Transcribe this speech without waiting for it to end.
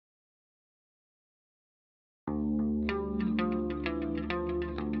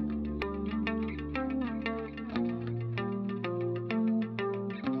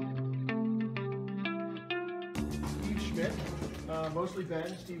bit. Mostly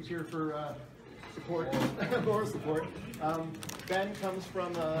Ben. Steve's here for support, more support. Ben comes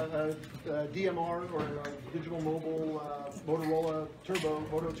from a DMR, or a digital mobile Motorola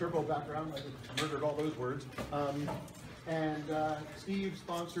Moto Turbo background. I murdered all those words. And Steve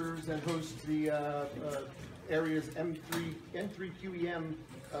sponsors and hosts the area's N3QEM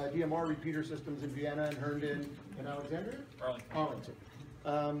DMR repeater systems in Vienna and Herndon and Alexandria? Arlington.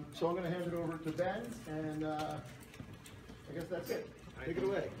 So I'm going to hand it over to Ben, and I guess that's it. Take it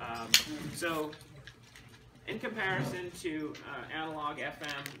away. So, in comparison to analog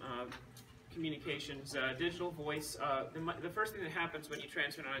FM communications, digital voice, the first thing that happens when you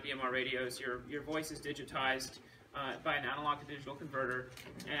transmit on a DMR radio is your voice is digitized by an analog to digital converter,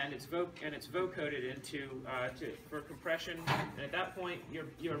 and it's vocoded into for compression. And at that point,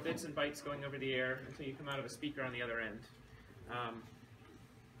 your bits and bytes going over the air until you come out of a speaker on the other end.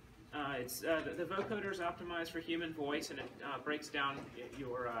 The vocoder is optimized for human voice, and it breaks down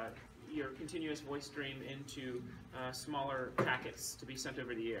your continuous voice stream into smaller packets to be sent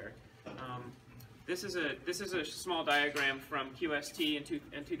over the air. This is a small diagram from QST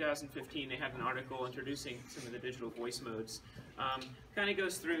in 2015. They had an article introducing some of the digital voice modes. Kind of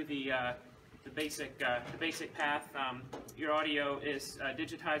goes through the basic path. Your audio is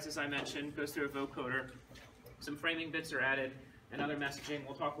digitized, as I mentioned, goes through a vocoder. Some framing bits are added and other messaging.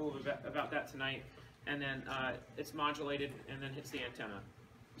 We'll talk a little bit about that tonight. And then it's modulated and then hits the antenna.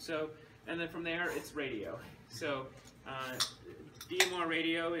 So, and then from there it's radio. So DMR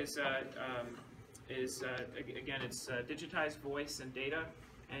radio is again, it's digitized voice and data,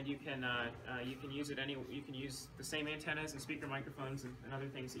 and you can use it you can use the same antennas and speaker microphones and other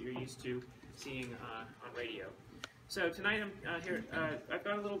things that you're used to seeing on radio. So tonight I'm here. I've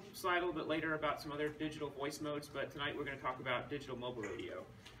got a little slide a little bit later about some other digital voice modes, but tonight we're going to talk about digital mobile radio.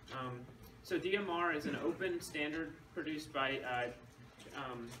 So DMR is an open standard produced by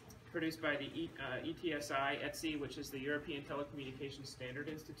the ETSI, which is the European Telecommunications Standard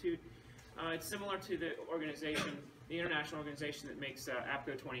Institute. It's similar to the organization, the international organization that makes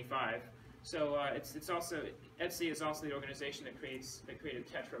APCO 25. So it's also ETSI is also the organization that created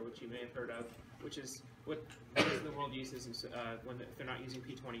Tetra, which you may have heard of, which is what most of the world uses if they're not using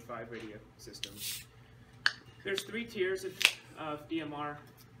P25 radio systems. There's 3 tiers of DMR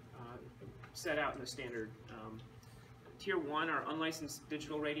set out in the standard. Tier 1 are unlicensed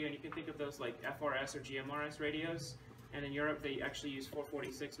digital radio, and you can think of those like FRS or GMRS radios. And in Europe, they actually use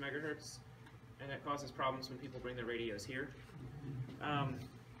 446 megahertz, and that causes problems when people bring their radios here.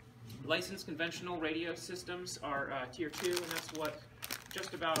 Licensed conventional radio systems are Tier 2, and that's what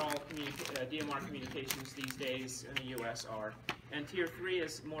just about all DMR communications these days in the US are. And Tier 3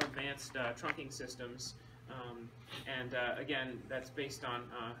 is more advanced trunking systems, and again, that's based on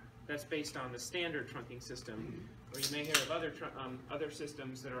the standard trunking system. Or you may hear of other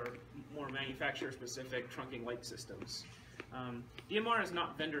systems that are more manufacturer-specific trunking-like systems. DMR is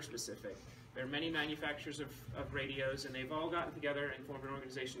not vendor-specific. There are many manufacturers of radios, and they've all gotten together and formed an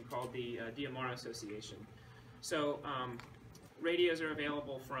organization called the DMR Association. So radios are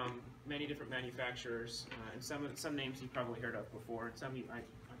available from many different manufacturers, and some names you've probably heard of before, and some I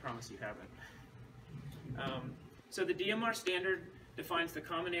promise you haven't. So the DMR standard defines the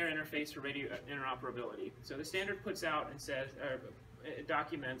common air interface for radio interoperability. So the standard puts out and says, it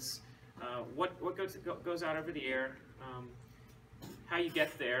documents what goes out over the air, how you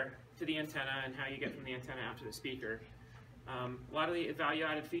get there to the antenna, and how you get from the antenna out to the speaker. A lot of the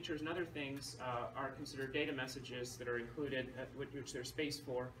value-added features and other things are considered data messages that are included, which they're spaced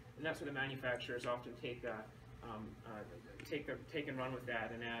for, and that's where the manufacturers often take and run with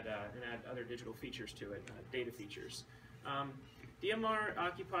that and add other digital features to it, data features. DMR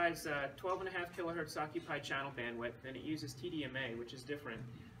occupies 12.5 kilohertz occupied channel bandwidth, and it uses TDMA, which is different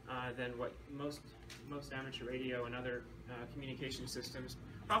than what most amateur radio and other communication systems,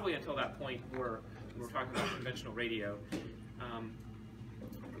 probably until that point, were talking about conventional radio.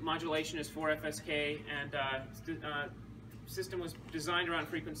 Modulation is 4 FSK, and system was designed around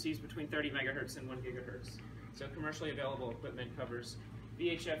frequencies between 30 megahertz and 1 gigahertz. So commercially available equipment covers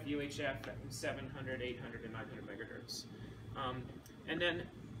VHF, UHF, 700, 800, and 900 megahertz. And then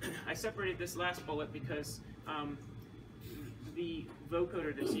I separated this last bullet because the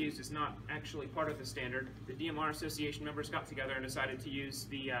vocoder that's used is not actually part of the standard. The DMR Association members got together and decided to use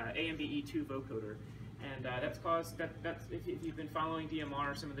the AMBE2 vocoder. And if you've been following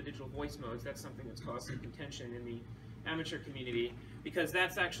DMR or some of the digital voice modes, that's something that's caused some contention in the amateur community, because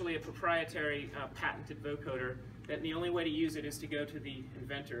that's actually a proprietary patented vocoder, that the only way to use it is to go to the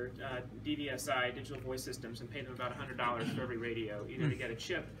inventor, DVSI, Digital Voice Systems, and pay them about $100 for every radio, either to get a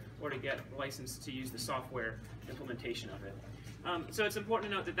chip or to get licensed to use the software implementation of it. So it's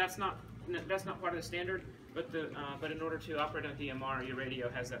important to note that that's not part of the standard, but in order to operate on DMR, your radio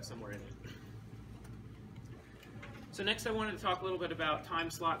has that somewhere in it. So next I wanted to talk a little bit about time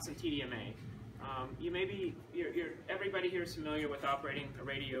slots and TDMA. Everybody here is familiar with operating a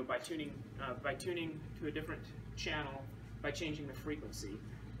radio by tuning to a different channel by changing the frequency.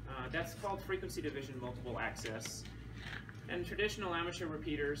 That's called frequency division multiple access. And traditional amateur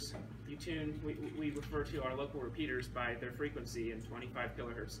repeaters, we refer to our local repeaters by their frequency in 25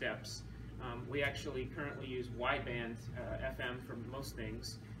 kilohertz steps. We actually currently use wideband FM for most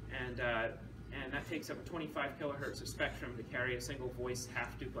things, and that takes up a 25 kilohertz of spectrum to carry a single voice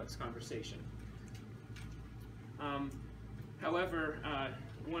half duplex conversation. However, a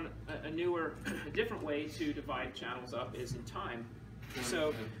different way to divide channels up is in time.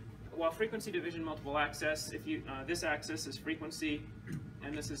 So while frequency division multiple access, this axis is frequency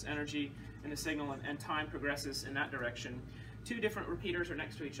and this is energy in the signal, and time progresses in that direction. Two different repeaters are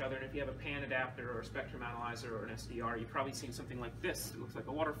next to each other, and if you have a pan adapter or a spectrum analyzer or an SDR, you've probably seen something like this. It looks like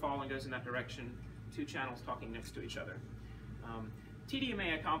a waterfall and goes in that direction, two channels talking next to each other.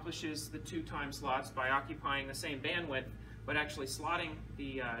 TDMA accomplishes the two time slots by occupying the same bandwidth, but actually slotting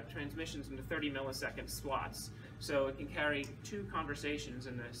the transmissions into 30 millisecond slots. So it can carry two conversations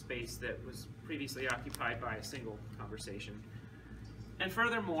in the space that was previously occupied by a single conversation. And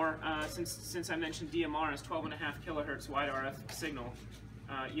furthermore, since I mentioned DMR as 12.5 kilohertz wide RF signal,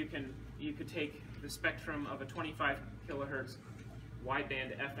 you could take the spectrum of a 25 kilohertz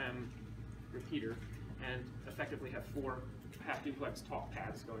wideband FM repeater and effectively have 4 half duplex talk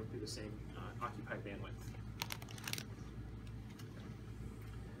paths going through the same occupied bandwidth.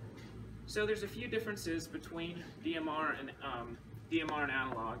 So there's a few differences between DMR and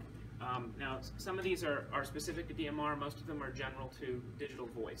analog. Now, some of these are specific to DMR. Most of them are general to digital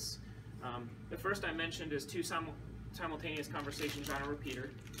voice. The first I mentioned is two simultaneous conversations on a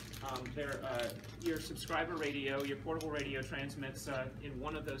repeater. Your subscriber radio, your portable radio transmits in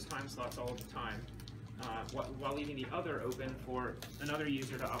one of those time slots all the time, while leaving the other open for another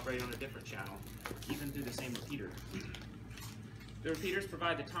user to operate on a different channel, even through the same repeater. The repeaters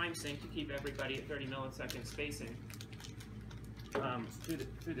provide the time sync to keep everybody at 30 millisecond spacing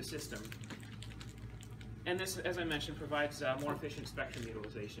through the system. And this, as I mentioned, provides more efficient spectrum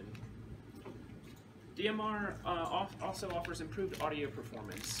utilization. DMR also offers improved audio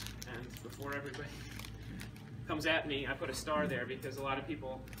performance. And before everybody comes at me, I put a star there because a lot of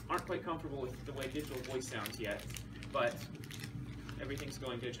people aren't quite comfortable with the way digital voice sounds yet. But everything's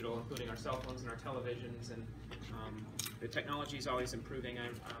going digital, including our cell phones and our televisions, and the technology is always improving.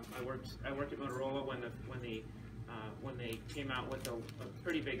 I worked at Motorola when they came out with a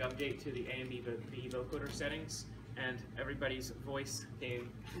pretty big update to the AM/B vocoder settings, and everybody's voice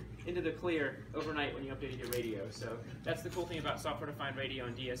came into the clear overnight when you updated your radio. So that's the cool thing about software-defined radio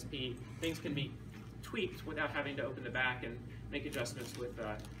and DSP. Things can be tweaked without having to open the back and make adjustments with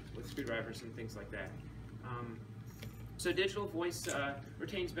screwdrivers and things like that. So digital voice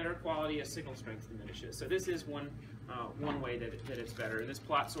retains better quality as signal strength diminishes. So this is one way that it's better, and this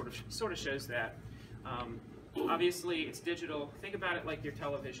plot sort of shows that. Obviously, it's digital. Think about it like your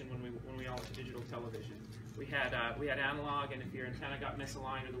television. When we all went to digital television, we had analog, and if your antenna got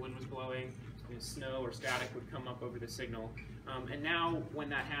misaligned or the wind was blowing, snow or static would come up over the signal. And now, when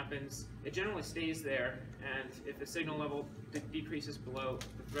that happens, it generally stays there. And if the signal level decreases below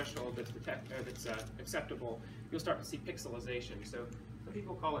the threshold that's acceptable, you'll start to see pixelization. So some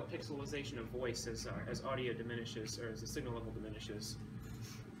people call it pixelization of voice as audio diminishes or as the signal level diminishes.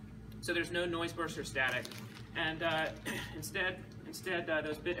 So there's no noise burst or static, and instead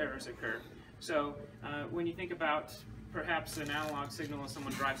those bit errors occur. So when you think about perhaps an analog signal as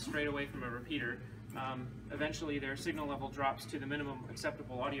someone drives straight away from a repeater, eventually their signal level drops to the minimum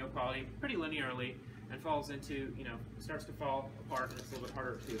acceptable audio quality pretty linearly and falls into, starts to fall apart, and it's a little bit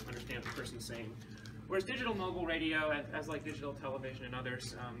harder to understand what the person's saying. Whereas digital mobile radio, as like digital television and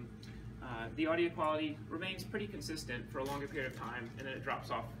others, the audio quality remains pretty consistent for a longer period of time, and then it drops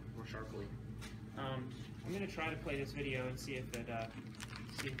off more sharply. I'm going to try to play this video and see if we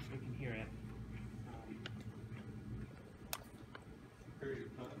can hear it.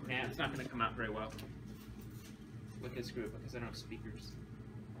 Nah, it's not going to come out very well with this group because I don't have speakers.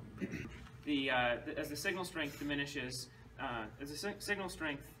 As the signal strength diminishes,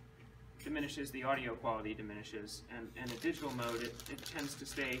 the audio quality diminishes, and in digital mode, it tends to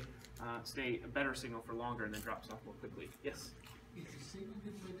stay a better signal for longer and then drops off more quickly. Yes? Is the signal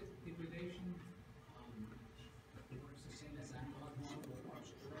degradation works the same as analog mode,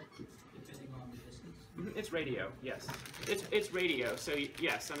 or depending on the distance? It's It's radio, yes. It's radio, so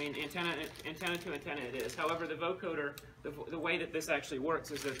yes, I mean, antenna to antenna it is. However, the vocoder, the way that this actually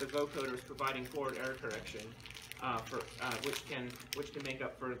works is that the vocoder is providing forward error correction, which can make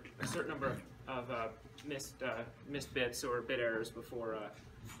up for a certain number of missed bits or bit errors before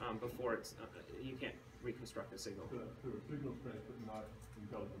it's you can't reconstruct the signal. So signal strength, but not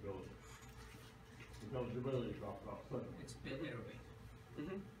intelligibility. Intelligibility drops off suddenly. It's bit error rate.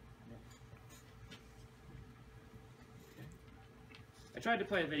 Mm-hmm. I tried to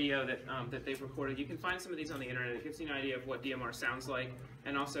play a video that they've recorded. You can find some of these on the internet. It gives you an idea of what DMR sounds like,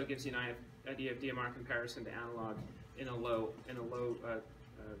 and also gives you an idea of DMR comparison to analog in a low.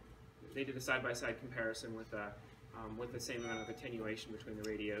 They did a side-by-side comparison with the same amount of attenuation between the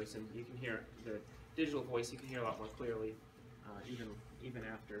radios, and you can hear the digital voice. You can hear a lot more clearly, even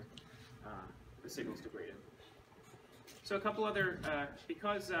after the signal's degraded. So a couple other,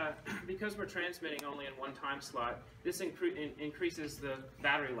 because we're transmitting only in one time slot, this increases the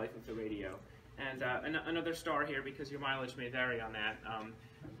battery life of the radio. And another star here, because your mileage may vary on that.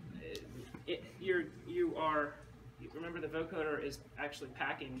 Remember, the vocoder is actually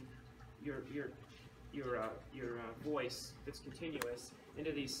packing your voice that's continuous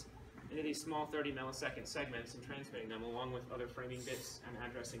into these small 30 millisecond segments and transmitting them along with other framing bits and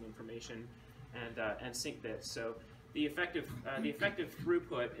addressing information and sync bits. So the effective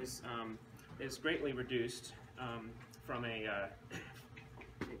throughput is greatly reduced from a.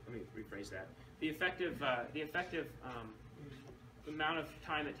 Let me rephrase that. The effective amount of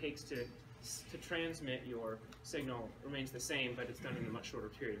time it takes to transmit your signal remains the same, but it's done in a much shorter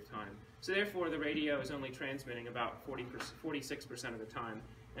period of time. So therefore, the radio is only transmitting about 46% of the time,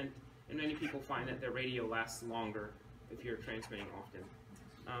 and many people find that their radio lasts longer if you're transmitting often.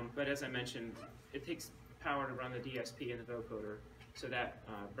 But as I mentioned, it takes power to run the DSP and the vocoder, so that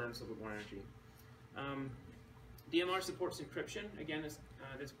burns a little bit more energy. DMR supports encryption. Again,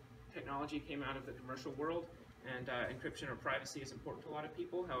 this technology came out of the commercial world, and encryption or privacy is important to a lot of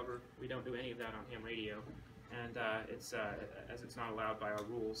people. However, we don't do any of that on ham radio, and as it's not allowed by our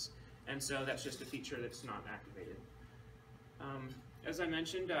rules. And so that's just a feature that's not activated. As I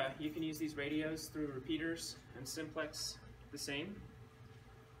mentioned, you can use these radios through repeaters and simplex the same,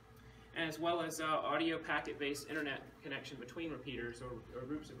 as well as audio packet-based internet connection between repeaters or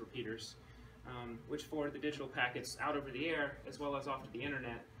groups of repeaters, which forward the digital packets out over the air as well as off to the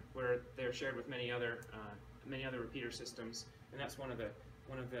internet, where they're shared with many other repeater systems, and that's one of the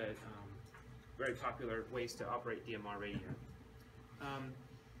very popular ways to operate DMR radio.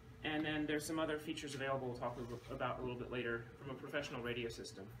 And then there's some other features available we'll talk about a little bit later from a professional radio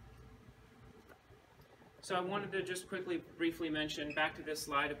system. So I wanted to just briefly mention, back to this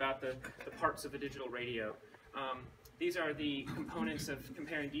slide about the parts of a digital radio. These are the components of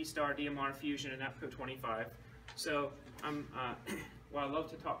comparing D-Star, DMR, Fusion, and APCO25. So while I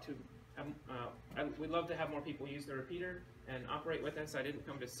love to talk to, we'd love to have more people use the repeater and operate with us. I didn't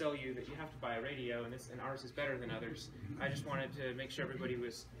come to sell you that you have to buy a radio and ours is better than others. I just wanted to make sure everybody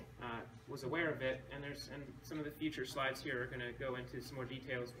was aware of it. And some of the future slides here are going to go into some more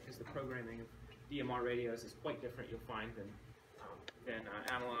details, because the programming of DMR radios is quite different, you'll find, than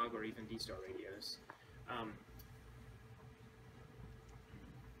analog or even D-Star radios.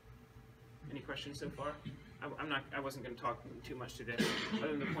 Any questions so far? I wasn't going to talk too much today,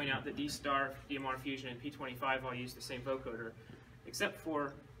 other than to point out that D-Star, DMR Fusion, and P25 all use the same vocoder, except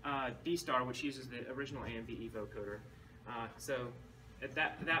for D-Star, which uses the original AMBE vocoder. So at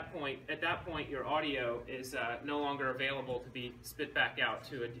that point, your audio is no longer available to be spit back out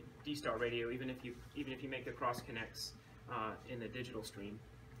to a D-Star radio, even if you make the cross connects in the digital stream.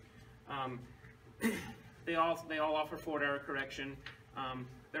 They all offer forward error correction.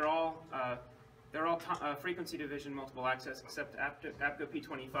 They're all frequency division multiple access, except APCO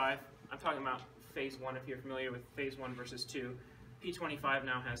P25. I'm talking about phase 1 if you're familiar with phase 1 versus 2. P25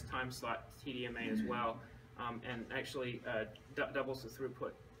 now has time slot TDMA as well, and actually doubles the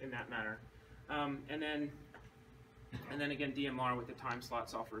throughput in that manner. And then again, DMR with the time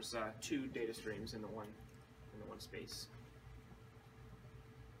slots offers 2 data streams in the one space.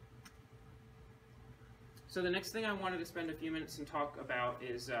 So the next thing I wanted to spend a few minutes and talk about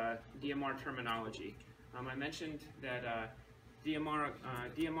is DMR terminology. I mentioned that DMR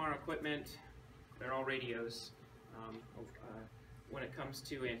equipment, they're all radios. When it comes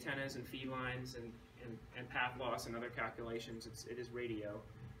to antennas and feed lines and path loss and other calculations, it is radio.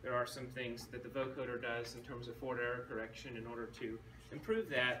 There are some things that the vocoder does in terms of forward error correction in order to improve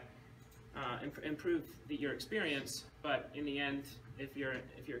that, improve your experience. But in the end, if your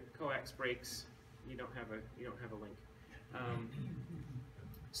coax breaks, you don't have a link.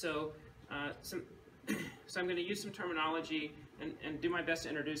 So I'm going to use some terminology and do my best to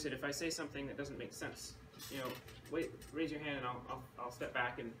introduce it. If I say something that doesn't make sense, raise your hand and I'll step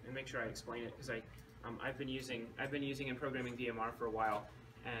back and make sure I explain it, because I've been using and programming DMR for a while,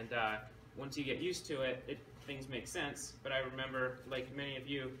 and once you get used to it, things make sense. But I remember, like many of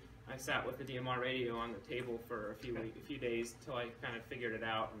you, I sat with the DMR radio on the table for a few days until I kind of figured it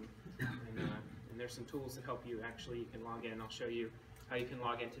out, and there's some tools that help you. Actually, you can log in. I'll show you how you can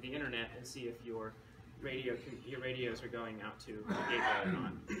log into the internet and see if your radios are going out to the gateway or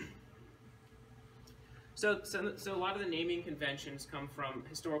not. So a lot of the naming conventions come from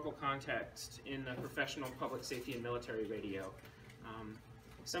historical context in the professional public safety and military radio.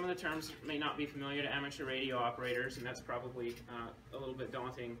 Some of the terms may not be familiar to amateur radio operators, and that's probably a little bit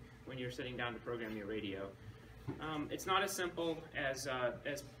daunting when you're sitting down to program your radio. It's not as simple as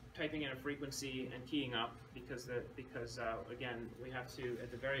typing in a frequency and keying up, because again, we have to, at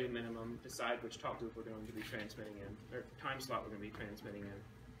the very minimum, decide which talk loop we're going to be transmitting in, or time slot we're going to be transmitting in,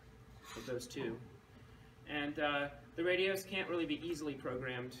 with those two. And the radios can't really be easily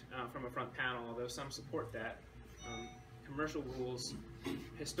programmed from a front panel, although some support that. Commercial rules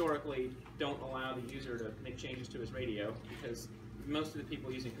historically don't allow the user to make changes to his radio, because most of the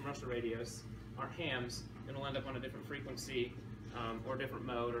people using commercial radios are hams and will end up on a different frequency or different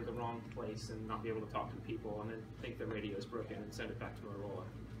mode or the wrong place and not be able to talk to the people, and then think the radio is broken and send it back to Motorola.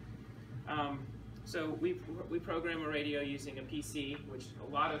 So we program a radio using a PC, which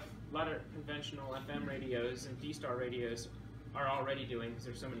a lot of conventional FM radios and D-Star radios are already doing, because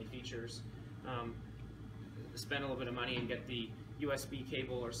there's so many features. Spend a little bit of money and get the USB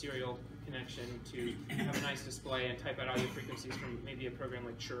cable or serial connection to have a nice display and type out audio frequencies from maybe a program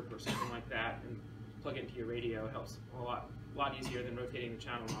like Chirp or something like that, and plug it into your radio. It helps a lot easier than rotating the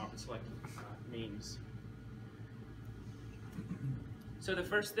channel knob and selecting names. So the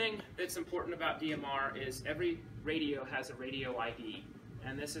first thing that's important about DMR is every radio has a radio ID,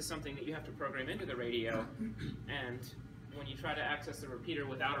 and this is something that you have to program into the radio. And when you try to access the repeater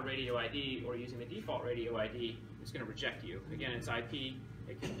without a radio ID or using the default radio ID, it's going to reject you. Again, it's IP.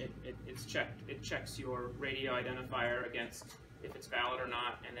 It checks your radio identifier against if it's valid or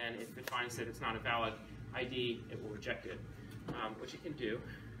not, and then if it finds that it's not a valid ID, it will reject it, which it can do.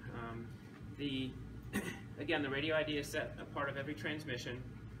 Again, the radio ID is set a part of every transmission,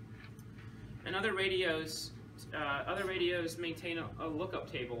 and other radios maintain a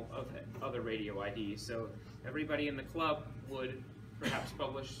lookup table of other radio IDs. So everybody in the club would perhaps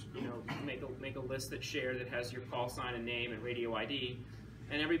publish, make a list that's shared that has your call sign and name and radio ID,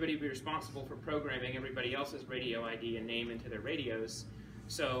 and everybody would be responsible for programming everybody else's radio ID and name into their radios.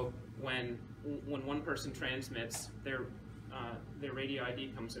 So when one person transmits, their radio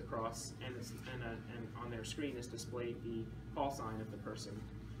ID comes across, and on their screen is displayed the call sign of the person.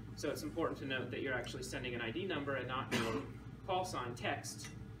 So it's important to note that you're actually sending an ID number and not your call sign text.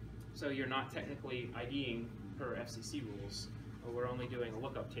 So you're not technically IDing per FCC rules. We're only doing a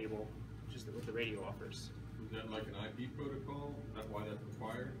lookup table, which is what the radio offers. Is that like an IP protocol? Is that why that's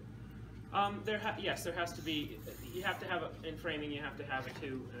required? Yes, there has to be. You have to have in framing. You have to have a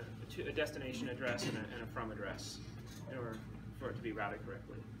destination address and a from address in order for it to be routed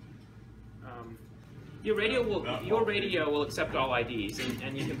correctly. Your radio will accept all IDs,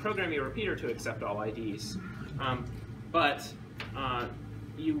 and you can program your repeater to accept all IDs, but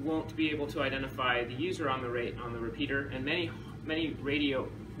you won't be able to identify the user on the repeater, and many of the radio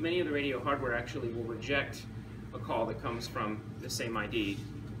hardware actually will reject a call that comes from the same ID,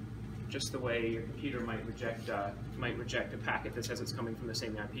 just the way your computer might reject a packet that says it's coming from the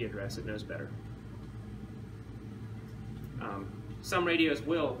same IP address. It knows better. Some radios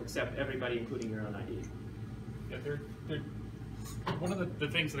will accept everybody, including your own ID. Yeah, one of the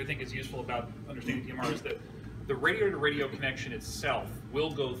things that I think is useful about understanding DMR is that the radio-to-radio connection itself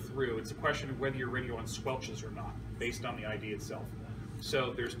will go through. It's a question of whether your radio unsquelches or not, based on the ID itself.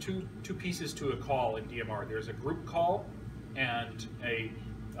 So there's two pieces to a call in DMR. There's a group call and a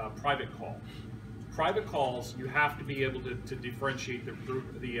private call. Private calls, you have to be able to differentiate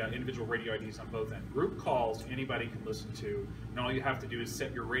the individual radio IDs on both ends. Group calls, anybody can listen to, and all you have to do is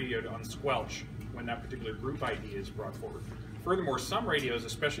set your radio to unsquelch when that particular group ID is brought forward. Furthermore, some radios,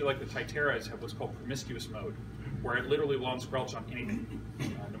 especially like the Titeras, have what's called promiscuous mode, where it literally will unsquelch on anything,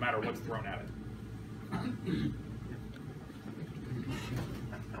 no matter what's thrown at it.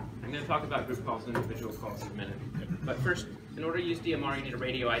 I'm going to talk about group calls and individual calls in a minute. But first, in order to use DMR, you need a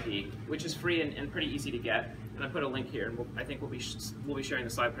radio ID, which is free and pretty easy to get. And I put a link here, and I think we'll be sharing the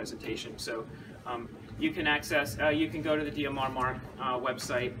slide presentation. So you can access, you can go to the DMR Mark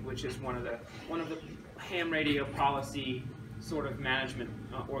website, which is one of the ham radio policy sort of management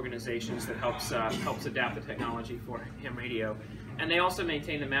organizations that helps adapt the technology for ham radio, and they also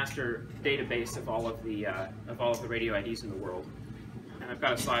maintain the master database of all of the radio IDs in the world. And I've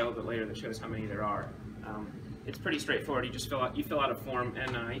got a slide a little bit later that shows how many there are. It's pretty straightforward. You just fill out a form,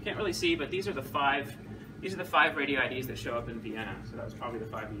 and you can't really see, but these are the five radio IDs that show up in Vienna. So that was probably the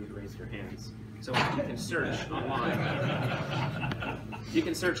 5 of you who raised your hands. So you can search online. You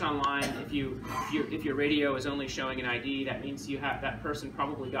can search online. If your radio is only showing an ID, that means that person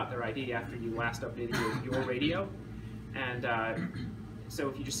probably got their ID after you last updated your radio. And so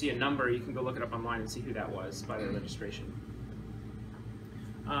if you just see a number, you can go look it up online and see who that was by their registration.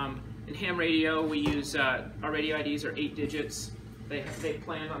 In ham radio, we use our radio IDs are 8 digits. They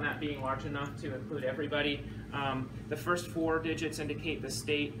planned on that being large enough to include everybody. The first 4 digits indicate the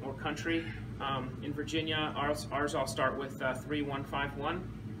state or country. In Virginia, ours all start with 3151,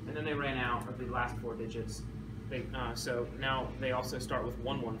 and then they ran out of the last 4 digits. So now they also start with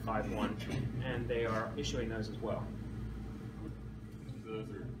 1151, and they are issuing those as well. So those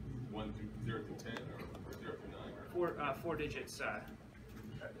are 1 through 0 through 10, or 0 through 9? 4 digits.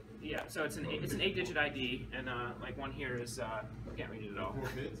 Yeah, so it's an 8-digit ID, and like one here is I can't read it at all. 4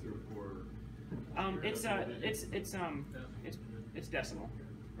 bits or 4? It's decimal,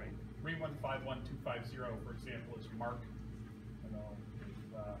 right? 3151250, for example, is Mark. You know,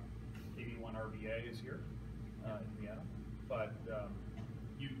 81 RVA is here in Vienna. But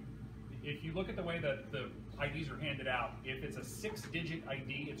if you look at the way that the IDs are handed out, if it's a 6-digit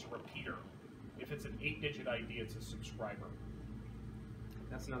ID, it's a repeater. If it's an 8-digit ID, it's a subscriber.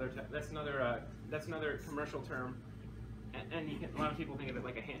 That's another commercial term, and a lot of people think of it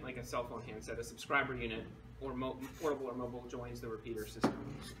like a cell phone handset. A subscriber unit or portable or mobile joins the repeater system.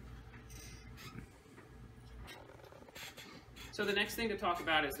 So the next thing to talk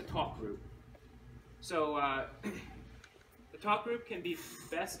about is the talk group. So the talk group can be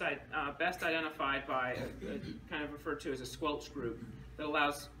best identified by kind of referred to as a squelch group that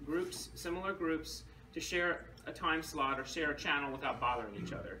allows similar groups, to share a time slot or share a channel without bothering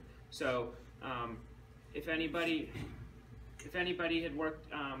each other. So if anybody had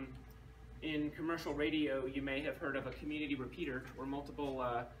worked in commercial radio, you may have heard of a community repeater where multiple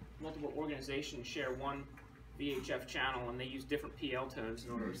organizations share one VHF channel, and they use different PL tones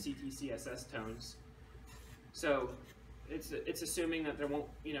in order of CT/CSS tones. So it's assuming that there won't,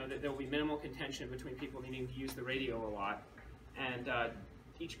 that there will be minimal contention between people needing to use the radio a lot, and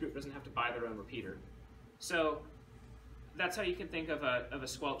each group doesn't have to buy their own repeater. So that's how you can think of a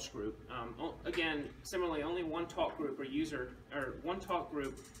squelch group. Again, similarly, only one talk group one talk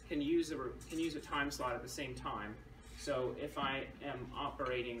group can use a time slot at the same time. So if I am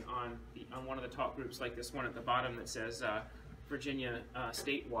operating on one of the talk groups, like this one at the bottom that says Virginia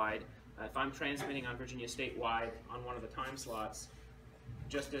statewide, if I'm transmitting on Virginia statewide on one of the time slots,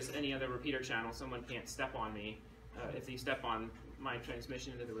 just as any other repeater channel, someone can't step on me. If they step on my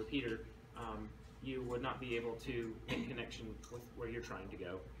transmission into the repeater, you would not be able to make connection with where you're trying to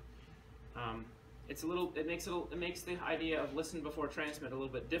go. It makes the idea of listen before transmit a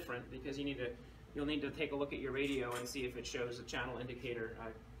little bit different, because you'll need to take a look at your radio and see if it shows a channel indicator,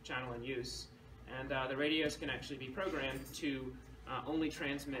 channel in use. And the radios can actually be programmed to only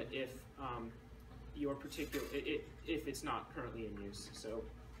transmit if if it's not currently in use. So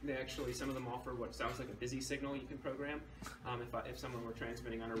some of them offer what sounds like a busy signal you can program. If someone were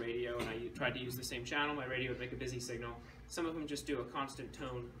transmitting on a radio and I tried to use the same channel, my radio would make a busy signal. Some of them just do a constant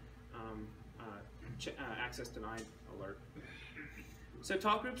tone access denied alert. So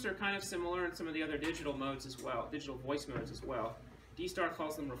talk groups are kind of similar in some of the other digital modes as well, digital voice modes as well. D-Star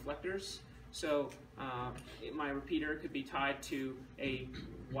calls them reflectors. So my repeater could be tied to a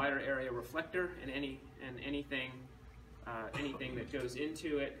wider area reflector, and anything that goes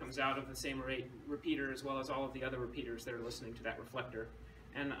into it comes out of the same repeater, as well as all of the other repeaters that are listening to that reflector.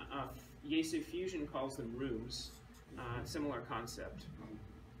 And Yaesu Fusion calls them rooms, similar concept.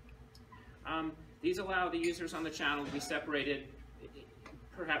 These allow the users on the channel to be separated,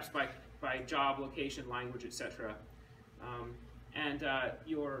 perhaps by job, location, language, etc.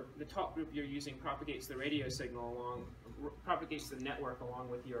 The talk group you're using propagates the radio signal propagates the network along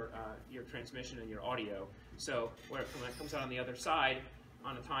with your transmission and your audio. So when it comes out on the other side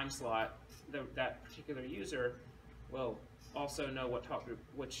on a time slot, that particular user will also know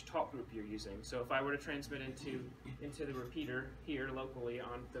which talk group you're using. So if I were to transmit into the repeater here locally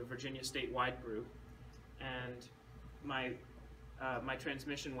on the Virginia statewide group, and my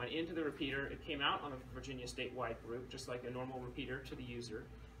transmission went into the repeater, it came out on the Virginia statewide group, just like a normal repeater to the user.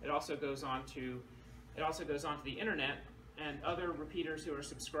 It also goes on to the internet, and other repeaters who are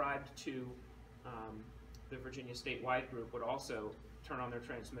subscribed to the Virginia statewide group would also turn on their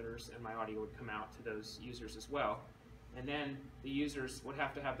transmitters and my audio would come out to those users as well. And then the users would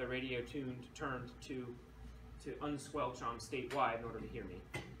have to have their radio turned to unsquelch on statewide in order to hear me.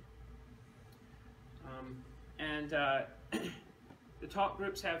 The talk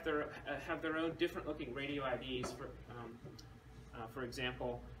groups have their own different looking radio IDs. For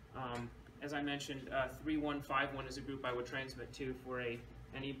example, as I mentioned, 3151 is a group I would transmit to for a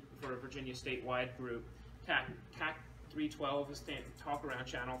Virginia statewide group. TAC 312 is talk around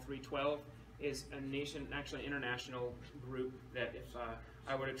channel 312 is actually international group that if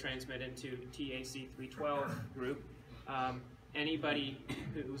I were to transmit into TAC 312 group, anybody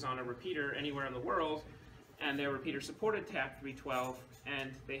who's on a repeater anywhere in the world and their repeater supported TAC 312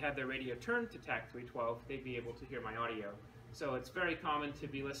 and they had their radio turned to TAC 312, they'd be able to hear my audio. So it's very common to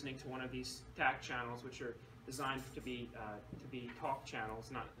be listening to one of these TAC channels, which are designed to be talk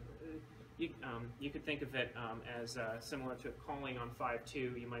channels. You could think of it as similar to calling on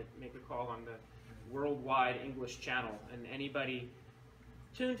 5.2. You might make a call on the worldwide English channel, and anybody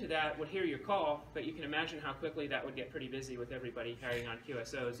tuned to that would hear your call, but you can imagine how quickly that would get pretty busy with everybody carrying on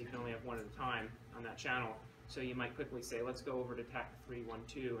QSOs. You can only have one at a time on that channel, so you might quickly say, let's go over to TAC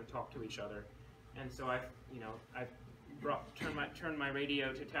 312 and talk to each other. And so I've turned my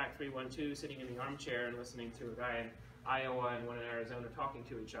radio to TAC 312, sitting in the armchair and listening to a guy in Iowa and one in Arizona talking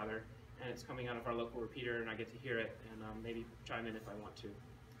to each other, and it's coming out of our local repeater, and I get to hear it and maybe chime in if I want to.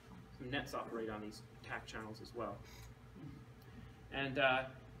 Some nets operate on these TAC channels as well. And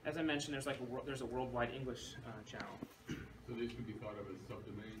as I mentioned, there's a worldwide English channel. So these could be thought of as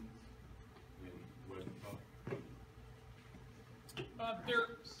subdomains in web talk?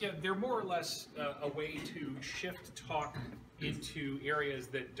 They're more or less a way to shift talk into areas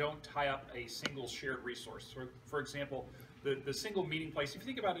that don't tie up a single shared resource. For example, the single meeting place, if you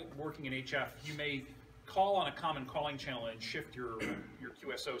think about it working in HF, you may call on a common calling channel and shift your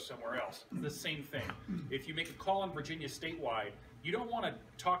QSO somewhere else. The same thing. If you make a call on Virginia statewide, you don't want to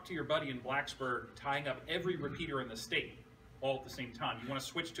talk to your buddy in Blacksburg tying up every repeater in the state all at the same time. You want to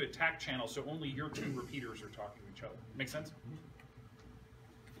switch to a TAC channel so only your two repeaters are talking to each other. Make sense?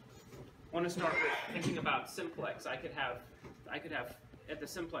 I want to start with thinking about simplex. I could have at the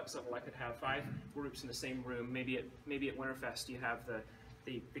simplex level, I could have 5 groups in the same room. Maybe at Winterfest you have the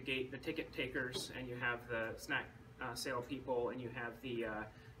ticket takers, and you have the snack sale people, and you have the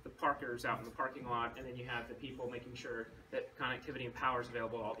parkers out in the parking lot, and then you have the people making sure that connectivity and power is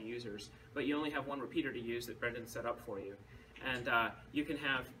available to all the users. But you only have one repeater to use that Brendan set up for you, and you can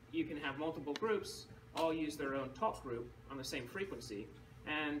have multiple groups all use their own talk group on the same frequency,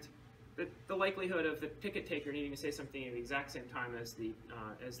 and the likelihood of the ticket taker needing to say something at the exact same time as the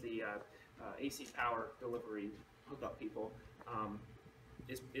AC power delivery hookup people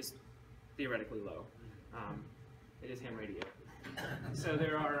is theoretically low. It is ham radio. So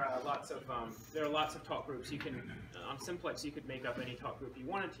there are lots of talk groups. You can on Simplex you could make up any talk group you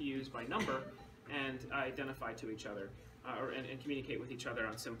wanted to use by number and identify to each other and communicate with each other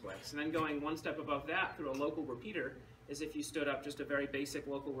on Simplex. And then going one step above that through a local repeater is if you stood up just a very basic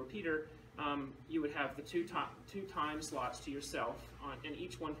local repeater, you would have the two time slots to yourself, and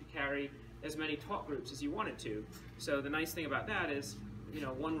each one could carry as many talk groups as you wanted to. So the nice thing about that is,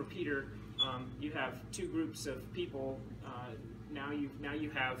 one repeater, you have 2 groups of people. Now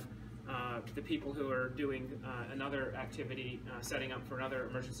you have the people who are doing another activity, setting up for another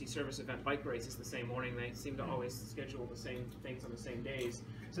emergency service event. Bike races the same morning. They seem to always schedule the same things on the same days.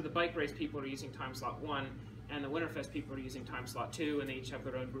 So the bike race people are using time slot 1, and the Winterfest people are using time slot 2, and they each have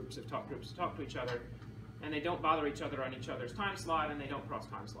their own groups to talk to each other, and they don't bother each other on each other's time slot, and they don't cross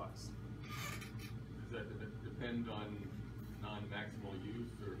time slots. Does that depend on non-maximal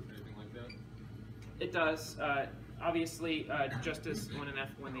use or anything like that? It does. Obviously, just as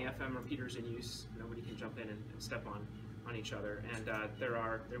when the FM repeater's in use, nobody can jump in and step on each other, and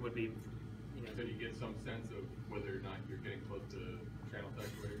there would be. So you get some sense of whether or not you're getting close to channel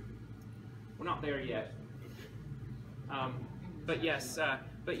saturation? We're not there yet. But yes,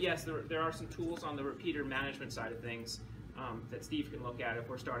 there are some tools on the repeater management side of things that Steve can look at if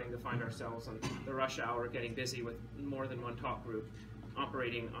we're starting to find ourselves on the rush hour, getting busy with more than one talk group,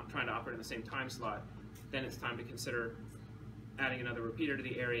 trying to operate in the same time slot. Then it's time to consider adding another repeater to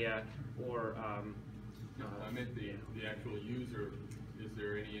the area, or. No, I meant the actual user. Is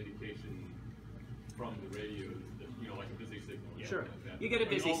there any indication from the radio, like a busy signal? Sure, like that? You get a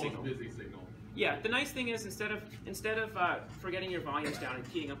busy signal. Busy signal. Yeah, the nice thing is instead of forgetting your volumes down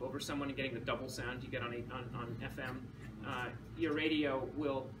and keying up over someone and getting the double sound you get on FM, your radio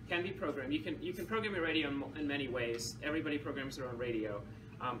can be programmed. You can program your radio in many ways. Everybody programs their own radio.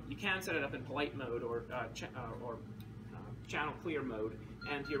 You can set it up in polite mode or channel clear mode,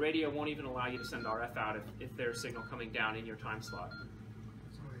 and your radio won't even allow you to send RF out if there's signal coming down in your time slot.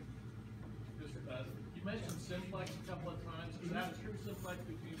 You mentioned simplex a couple of times. Is that a true simplex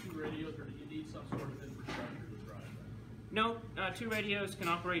between two radios, or do you need some sort of infrastructure to drive that? No, two radios can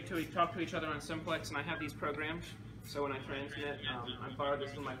operate talk to each other on simplex, and I have these programmed. So when I transmit, I borrowed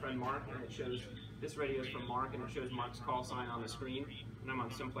this from my friend Mark, and it shows, this radio is from Mark, and it shows Mark's call sign on the screen. And I'm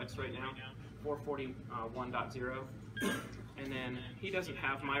on simplex right now, 441.0. And then he doesn't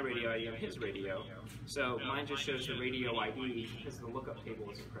have my radio ID on his radio, so mine just shows the radio ID because the lookup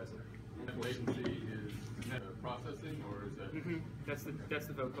table isn't present. That latency is processing, or is that? That's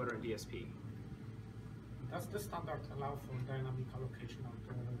the vocoder and DSP. Does the standard allow for dynamic allocation of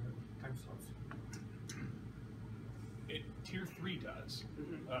the time slots? Tier 3 does.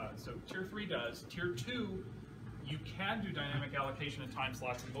 So Tier 3 does. Tier 2, you can do dynamic allocation of time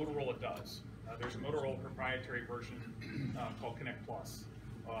slots, and Motorola does. There's a Motorola proprietary version called Connect Plus,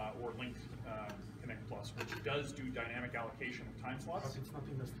 or Linked Connect Plus, which does do dynamic allocation of time slots. But it's not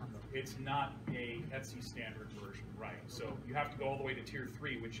in the standard. It's not a Etsy standard version, right? So you have to go all the way to Tier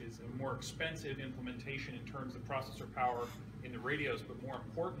 3, which is a more expensive implementation in terms of processor power in the radios, but more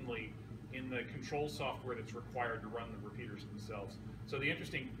importantly, in the control software that's required to run the repeaters themselves. So the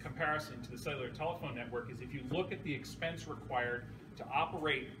interesting comparison to the cellular telephone network is if you look at the expense required to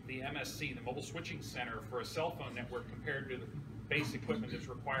operate the MSC, the mobile switching center, for a cell phone network compared to the base equipment that's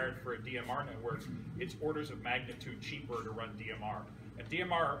required for a DMR network, it's orders of magnitude cheaper to run DMR. A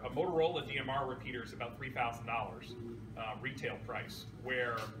Motorola DMR repeater is about $3,000 retail price,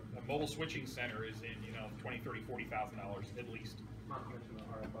 where a mobile switching center is in, $20,000, $30,000, $40,000 at least. Not to mention the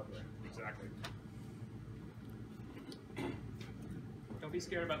RF hardware. Exactly. Don't be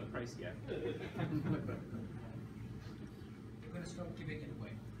scared about the price yet. You're going to start giving it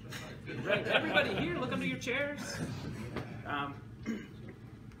away. Right, everybody here, look under your chairs.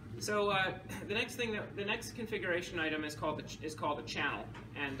 The next configuration item is called a channel,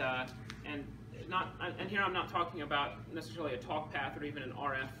 and here I'm not talking about necessarily a talk path or even an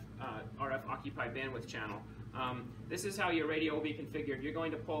RF occupied bandwidth channel. This is how your radio will be configured. You're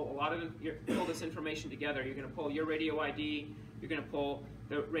going to pull pull this information together. You're going to pull your radio ID. You're going to pull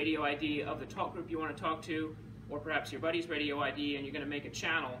the radio ID of the talk group you want to talk to, or perhaps your buddy's radio ID, and you're going to make a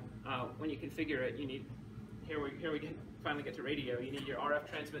channel. When you configure it, you need, here we finally get to radio, you need your RF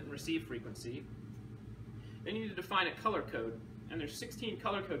transmit and receive frequency. Then you need to define a color code, and there's 16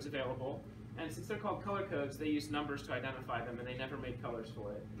 color codes available, and since they're called color codes, they use numbers to identify them, and they never made colors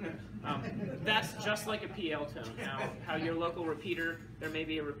for it. That's just like a PL tone. Now, how your local repeater, there may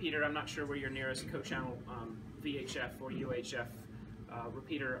be a repeater, I'm not sure where your nearest co-channel VHF or UHF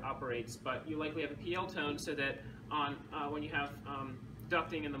repeater operates, but you likely have a PL tone so that when you have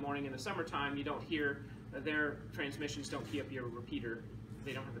ducting in the morning in the summertime, you don't hear their transmissions don't key up your repeater.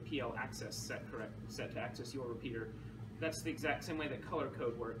 They don't have the PL access set to access your repeater. That's the exact same way that color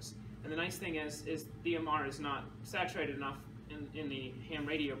code works. And the nice thing is DMR is not saturated enough in the ham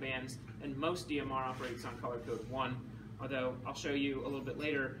radio bands, and most DMR operates on color code 1, although I'll show you a little bit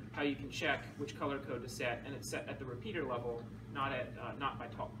later how you can check which color code to set, and it's set at the repeater level, not by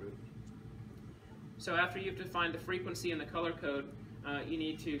talk group. So after you've defined the frequency and the color code, you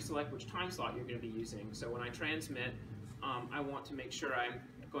need to select which time slot you're going to be using. So when I transmit, I want to make sure I'm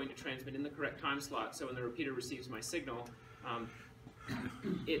going to transmit in the correct time slot, so when the repeater receives my signal,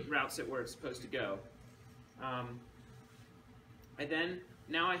 it routes it where it's supposed to go.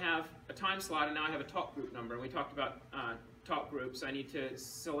 Now I have a time slot, and now I have a talk group number. And we talked about talk groups. I need to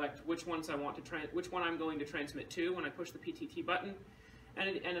select which ones which one I'm going to transmit to when I push the PTT button, and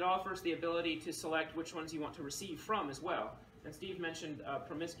it offers the ability to select which ones you want to receive from as well. And Steve mentioned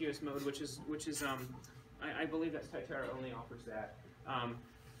promiscuous mode, which is I believe that's Titera only offers that,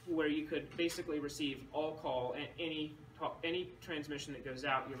 where you could basically receive all call and any transmission that goes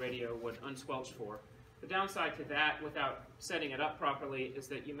out, your radio would unsquelch for. The downside to that, without setting it up properly, is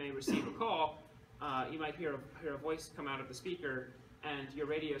that you may receive a call, you might hear a voice come out of the speaker, and your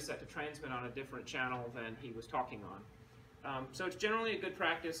radio is set to transmit on a different channel than he was talking on. So it's generally a good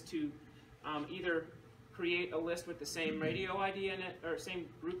practice to either create a list with the same radio ID in it, or same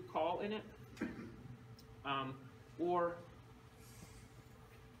group call in it, or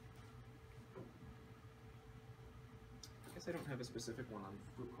I guess I don't have a specific one on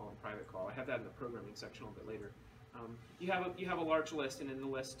group call and private call. I have that in the programming section a little bit later. You have a large list, and in the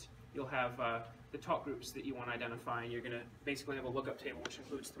list you'll have the talk groups that you want to identify, and you're going to basically have a lookup table which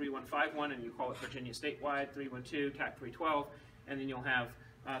includes 3151, and you call it Virginia statewide, 312, TAC 312, and then you'll have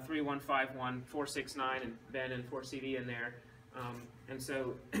 3151, 469, and Ben and 4CD in there. And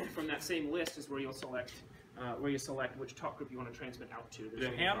so from that same list is where you'll select which talk group you want to transmit out to. The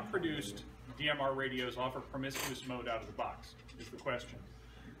ham-produced DMR radios offer promiscuous mode out of the box, is the question.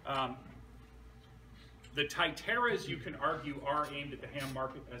 The Titeras, you can argue, are aimed at the ham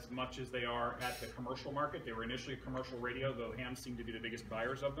market as much as they are at the commercial market. They were initially a commercial radio, though hams seem to be the biggest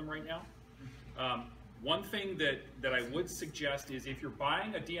buyers of them right now. One thing that I would suggest is if you're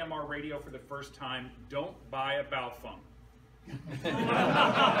buying a DMR radio for the first time, don't buy a Baofeng.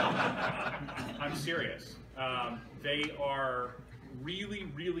 I'm serious. They are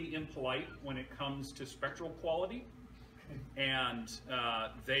really, really impolite when it comes to spectral quality, and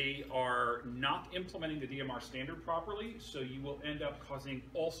they are not implementing the DMR standard properly, so you will end up causing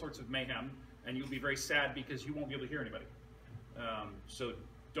all sorts of mayhem, and you'll be very sad because you won't be able to hear anybody. So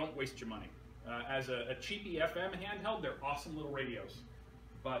don't waste your money. As a cheapy FM handheld, they're awesome little radios,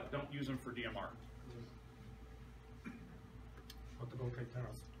 but don't use them for DMR. What about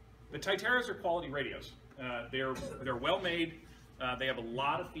Titeras? The Titeras are quality radios. They're well made. They have a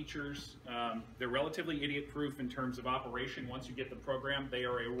lot of features. They're relatively idiot-proof in terms of operation once you get them programmed. They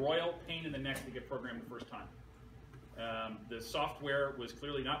are a royal pain in the neck to get programmed the first time. The software was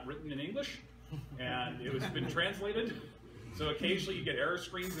clearly not written in English, and it was been translated. So occasionally you get error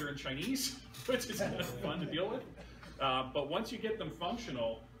screens that are in Chinese, which is kind of fun to deal with. But once you get them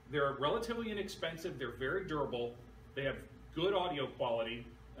functional, they're relatively inexpensive. They're very durable. They have good audio quality,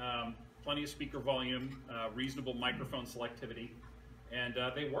 plenty of speaker volume, reasonable microphone selectivity, and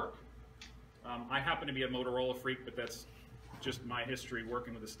they work. I happen to be a Motorola freak, but that's just my history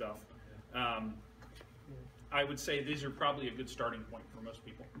working with this stuff. I would say these are probably a good starting point for most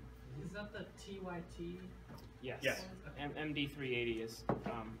people. Is that the TYT? Yes. Yes. MD380 is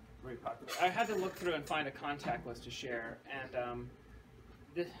very popular. I had to look through and find a contact list to share, and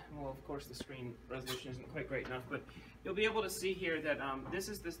well, of course, the screen resolution isn't quite great enough, but you'll be able to see here that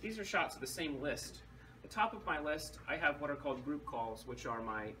these are shots of the same list. At the top of my list, I have what are called group calls, which are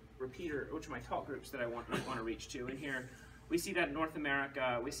my talk groups that I want to reach to. And here we see that in North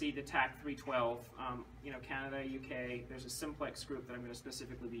America, we see the TAC 312, Canada, UK. There's a simplex group that I'm going to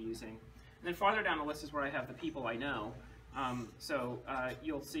specifically be using. And then farther down the list is where I have the people I know.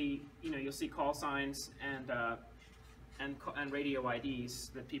 You'll see call signs and radio IDs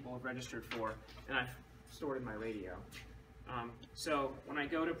that people have registered for, and I've stored in my radio. So when I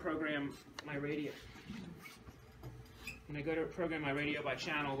go to program my radio, by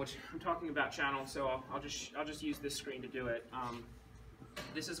channel, which I'm talking about channel, so I'll just use this screen to do it.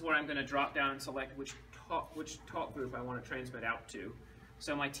 This is where I'm going to drop down and select which talk group I want to transmit out to.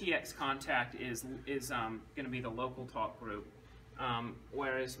 So my TX contact is going to be the local talk group,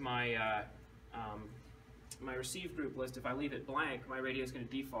 whereas my my receive group list, if I leave it blank, my radio is going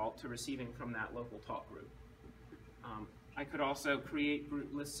to default to receiving from that local talk group. I could also create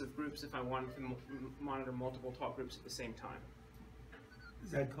lists of groups if I wanted to monitor multiple talk groups at the same time.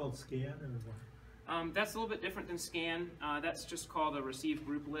 Is that called scan or what? That's a little bit different than scan. That's just called a receive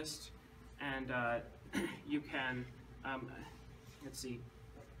group list, and you can, let's see,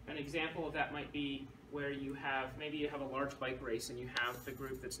 an example of that might be where maybe you have a large bike race and you have the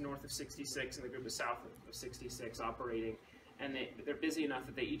group that's north of 66 and the group that's south of 66 operating, and they're busy enough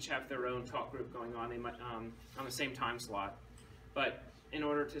that they each have their own talk group going on. They might on the same time slot, but in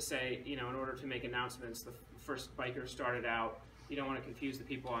order to make announcements, the first biker started out. You don't want to confuse the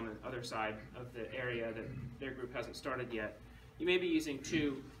people on the other side of the area that their group hasn't started yet. You may be using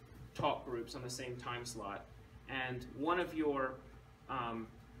two talk groups on the same time slot, and one of your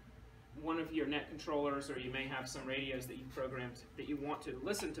net controllers, or you may have some radios that you programmed that you want to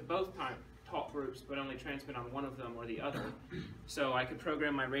listen to both talk groups but only transmit on one of them or the other. So I could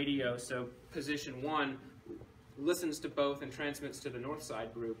program my radio so position 1 listens to both and transmits to the north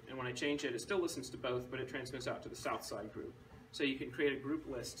side group, and when I change it, it still listens to both but it transmits out to the south side group. So you can create a group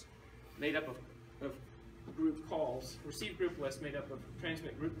list made up of group calls, receive group list made up of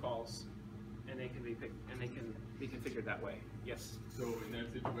transmit group calls, and they can be configured that way. Yes. So in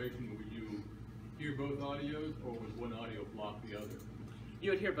that situation, would you hear both audios, or would one audio block the other? You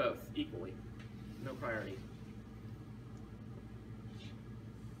would hear both equally, no priority.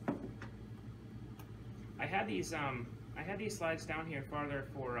 I had these slides down here farther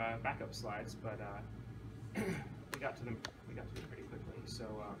for backup slides, but we got to them pretty quickly. So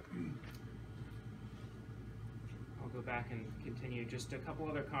I'll go back and continue. Just a couple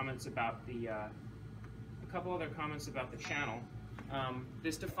other comments about the channel.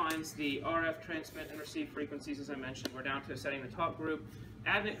 This defines the RF transmit and receive frequencies, as I mentioned. We're down to setting the talk group.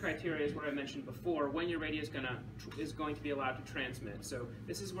 Admit criteria is what I mentioned before, when your radio is going to be allowed to transmit. So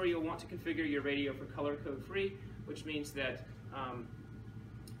this is where you'll want to configure your radio for color code free, which means that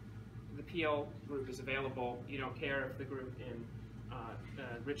the PL group is available. You don't care if the group in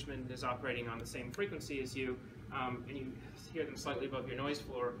Richmond is operating on the same frequency as you, and you hear them slightly above your noise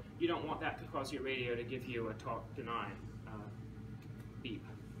floor. You don't want that to cause your radio to give you a talk deny beep.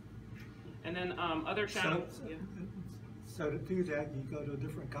 And then other channels. So to do that, you go to a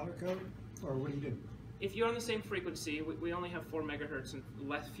different color code, or what do you do? If you're on the same frequency, we only have 4 megahertz and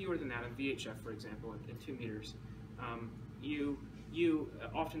fewer than that in VHF, for example, at 2 meters. You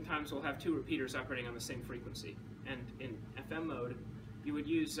oftentimes will have 2 repeaters operating on the same frequency. And in FM mode, you would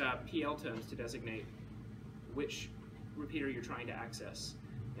use PL tones to designate which repeater you're trying to access.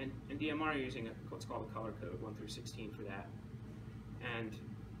 And in DMR, you're using what's called a color code, 1 through 16 for that. And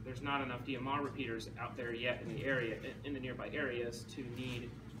there's not enough DMR repeaters out there yet in the area, in the nearby areas, to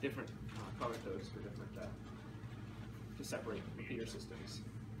need different color codes for different to separate repeater systems.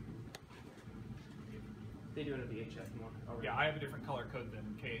 They do it in VHF more. Already. Yeah, I have a different color code than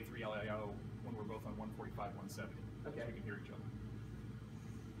KA3LIO when we're both on 145, 170. Okay. So we can hear each other.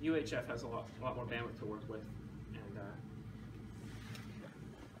 UHF has a lot more bandwidth to work with, and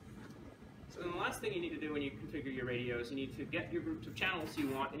so then the last thing you need to do when you configure your radios, you need to get your groups of channels you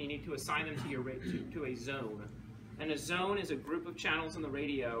want, and you need to assign them to your to a zone. And a zone is a group of channels on the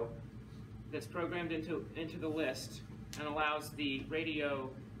radio that's programmed into the list and allows the radio.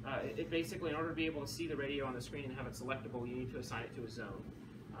 It basically, in order to be able to see the radio on the screen and have it selectable, you need to assign it to a zone.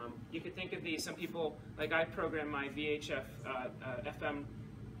 You could think of these. Some people, like I program my VHF FM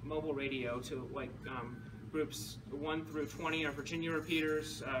mobile radio to like groups 1 through 20 are Virginia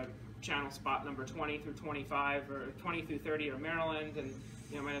repeaters, channel spot number 20 through 25, or 20 through 30 are Maryland, and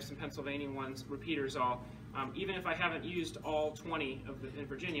I might have some Pennsylvania ones, repeaters all. Even if I haven't used all 20 of in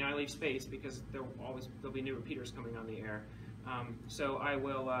Virginia, I leave space because there'll be new repeaters coming on the air. So I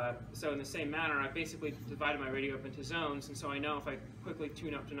will. So in the same manner, I basically divided my radio up into zones, and so I know if I quickly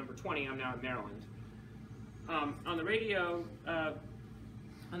tune up to number 20, I'm now in Maryland. On the radio,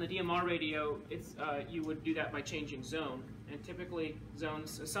 on the DMR radio, you would do that by changing zone, and typically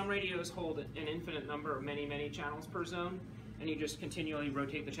zones. Some radios hold an infinite number of many channels per zone, and you just continually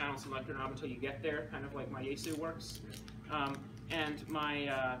rotate the channel selector knob until you get there, kind of like my Yaesu works. And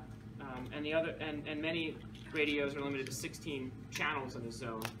many radios are limited to 16 channels in a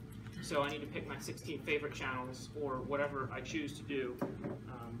zone. So I need to pick my 16 favorite channels, or whatever I choose to do,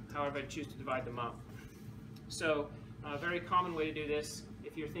 however I choose to divide them up. So a very common way to do this,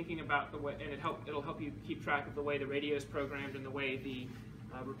 if you're thinking about the way, and it'll help you keep track of the way the radio is programmed and the way the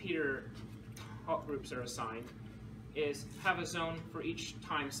repeater hot groups are assigned, is have a zone for each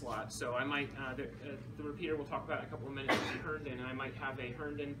time slot. So I might, the repeater we'll talk about in a couple of minutes is Herndon, and I might have a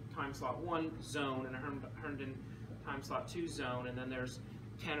Herndon time slot 1 zone and a Herndon time slot 2 zone, and then there's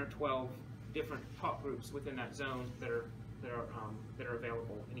 10 or 12 different talk groups within that zone that are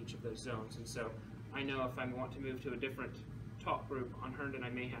available in each of those zones. And so I know if I want to move to a different talk group on Herndon, I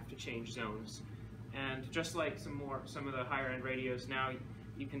may have to change zones. And just like some of the higher end radios now,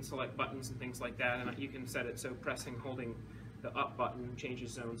 you can select buttons and things like that, and you can set it so holding the up button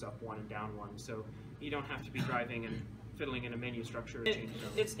changes zones up 1 and down 1. So you don't have to be driving and fiddling in a menu structure to change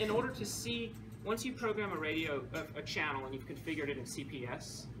zones. It's in order to see, once you program a radio, a channel, and you've configured it in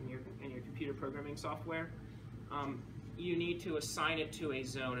CPS in your computer programming software, you need to assign it to a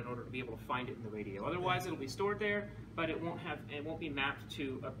zone in order to be able to find it in the radio. Otherwise, it'll be stored there, but it won't be mapped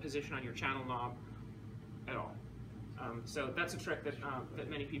to a position on your channel knob at all. So that's a trick that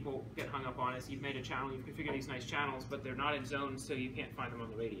many people get hung up on, is you've made a channel, you've configured these nice channels, but they're not in zones, so you can't find them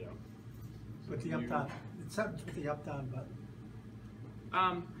on the radio. With the up-down, it's something with the up-down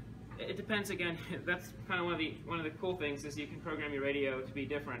button. It depends again. That's kind of one of the cool things, is you can program your radio to be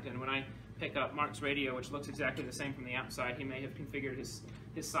different. And when I pick up Mark's radio, which looks exactly the same from the outside, he may have configured his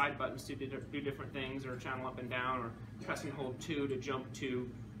side buttons to do different things, or channel up and down, or press and hold 2 to jump to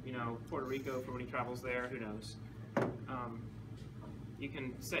Puerto Rico for when he travels there. Who knows? You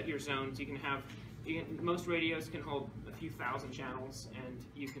can set your zones. Most radios can hold a few thousand channels, and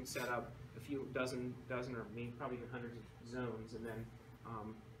you can set up a few dozen or maybe probably hundreds of zones, and then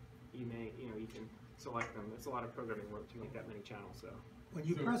you can select them. It's a lot of programming work to make that many channels, though. When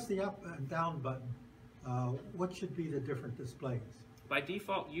you press the up and down button, what should be the different displays? By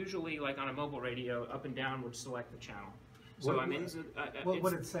default, usually, like on a mobile radio, up and down would select the channel. So What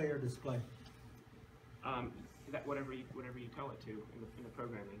would it say or display? That whatever you tell it to in the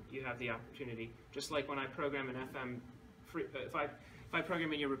programming, you have the opportunity. Just like when I program an FM, if I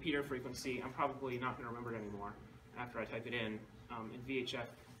program in your repeater frequency, I'm probably not going to remember it anymore after I type it in. In VHF,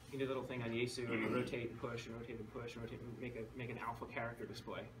 you can do a little thing on Yaesu, where you rotate and push and rotate and push and rotate and make an alpha character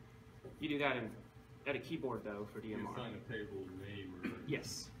display. You do that in at a keyboard though for You DMR. assign a table name or?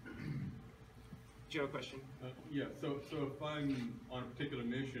 Yes. Do you have a question? Yeah, so if I'm on a particular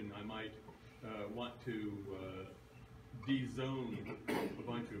mission, I might want to de-zone a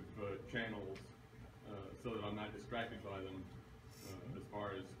bunch of channels so that I'm not distracted by them as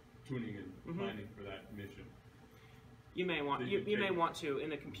far as tuning and planning for that mission. You may want you may want to in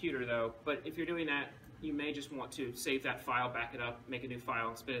the computer though, but if you're doing that, you may just want to save that file, back it up, make a new file,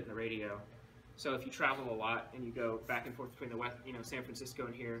 and spit it in the radio. So if you travel a lot and you go back and forth between the West, San Francisco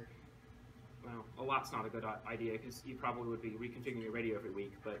and here, well, a lot's not a good idea because you probably would be reconfiguring your radio every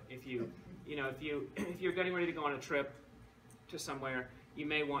week. But if if you're getting ready to go on a trip to somewhere, you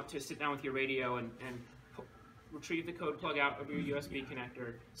may want to sit down with your radio and retrieve the code plug out of your USB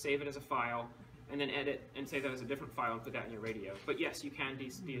connector, save it as a file, and then edit and save that as a different file and put that in your radio. But yes, you can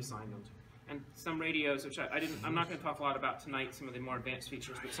deassign them. And some radios, which I'm not going to talk a lot about tonight, some of the more advanced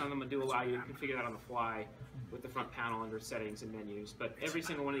features, but some of them do allow you to configure that on the fly with the front panel under settings and menus. But every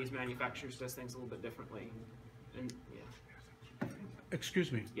single one of these manufacturers does things a little bit differently. And yeah.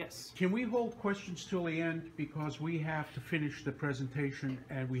 Excuse me. Yes. Can we hold questions till the end because we have to finish the presentation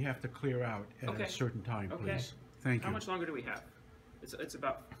and we have to clear out at Okay. a certain time, please? Okay. Thank you. How much longer do we have? It's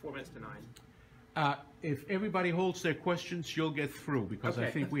about 4 minutes to 9. If everybody holds their questions, you'll get through because I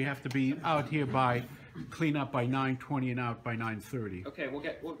Okay. think we have to be out here by clean up by 9:20 and out by 9:30. Okay, we'll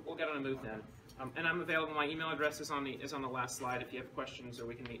get on a move then. And I'm available. My email address is on the last slide if you have questions, or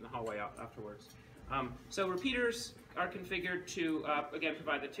we can meet in the hallway afterwards. So repeaters are configured to again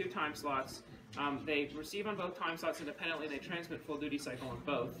provide the 2 time slots. They receive on both time slots independently. They transmit full duty cycle on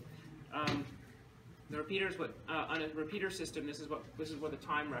both. The repeaters, on a repeater system, this is where the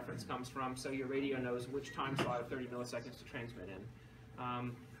time reference comes from. So your radio knows which time slot of 30 milliseconds to transmit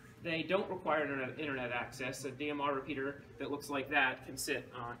in. They don't require internet access. A DMR repeater that looks like that can sit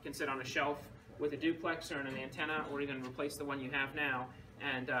on a shelf with a duplexer and an antenna, or even replace the one you have now,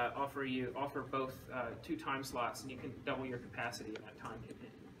 and offer both 2 time slots, and you can double your capacity at that time,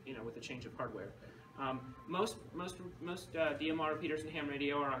 with a change of hardware. Most DMR repeaters in ham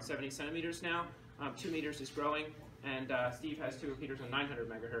radio are on 70 centimeters now. 2 meters is growing, and Steve has 2 repeaters on 900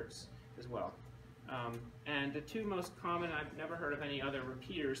 megahertz as well. And the 2 most common, I've never heard of any other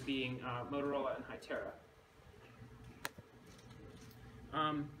repeaters, being Motorola and Hytera.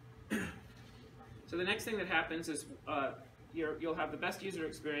 So the next thing that happens is you'll have the best user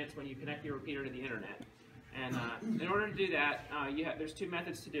experience when you connect your repeater to the internet. And in order to do that, there's 2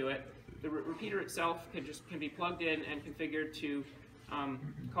 methods to do it. The repeater itself can be plugged in and configured to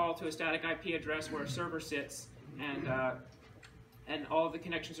call to a static IP address where a server sits, and all of the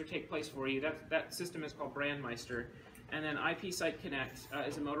connections take place for you. That system is called Brandmeister. And then IP Site Connect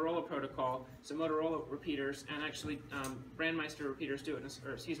is a Motorola protocol. So Motorola repeaters, and actually Brandmeister repeaters do it,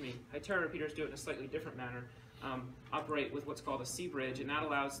 Hytera repeaters do it in a slightly different manner. Operate with what's called a C-bridge, and that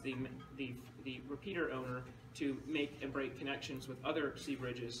allows the repeater owner to make and break connections with other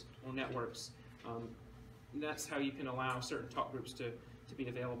C-bridges or networks. And that's how you can allow certain talk groups to be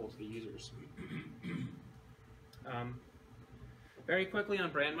available to the users. Very quickly on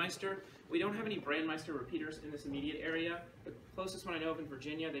Brandmeister, we don't have any Brandmeister repeaters in this immediate area. The closest one I know of in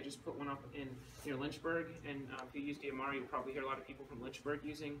Virginia, they just put one up near Lynchburg, and if you use DMR, you'll probably hear a lot of people from Lynchburg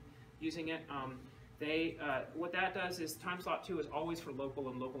using it. What that does is time slot 2 is always for local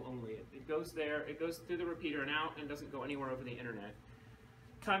and local only. It goes there, it goes through the repeater and out, and doesn't go anywhere over the internet.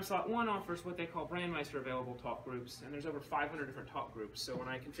 Time slot 1 offers what they call Brandmeister available talk groups, and there's over 500 different talk groups. So when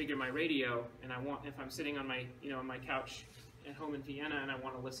I configure my radio, and if I'm sitting on my on my couch at home in Vienna, and I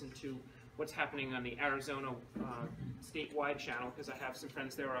want to listen to what's happening on the Arizona statewide channel, because I have some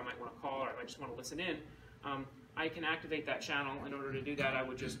friends there, or I might want to call, or I might just want to listen in, I can activate that channel. In order to do that, I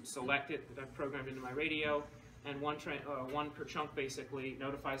would just select it, that's programmed into my radio, and one per chunk basically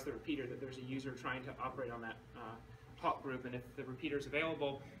notifies the repeater that there's a user trying to operate on that talk group, and if the repeater is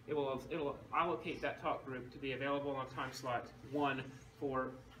available, it'll allocate that talk group to be available on time slot 1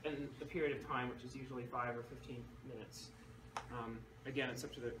 for a period of time, which is usually 5 or 15 minutes. Again, it's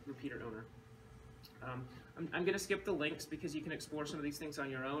up to the repeater owner. I'm going to skip the links because you can explore some of these things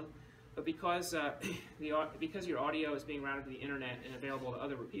on your own, but because your audio is being routed to the internet and available to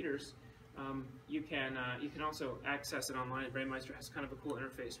other repeaters, you can also access it online. And Brandmeister has kind of a cool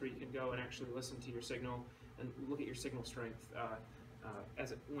interface where you can go and actually listen to your signal and look at your signal strength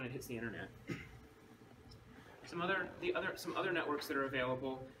when it hits the internet. Some other networks that are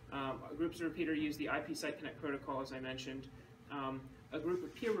available. Groups of repeater use the IP Site Connect protocol, as I mentioned. A group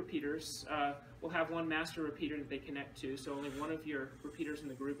of peer repeaters will have one master repeater that they connect to, so only one of your repeaters in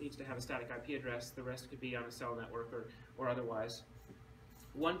the group needs to have a static IP address. The rest could be on a cell network or otherwise.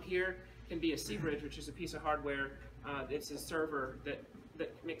 One peer can be a C-bridge, which is a piece of hardware. It's a server that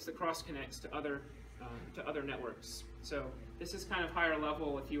makes the cross connects to other networks. So this is kind of higher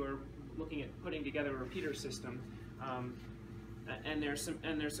level if you were looking at putting together a repeater system. And there's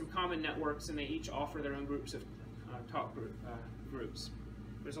some common networks, and they each offer their own groups of talk groups.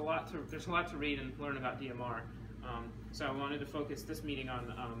 There's a lot to read and learn about DMR. So I wanted to focus this meeting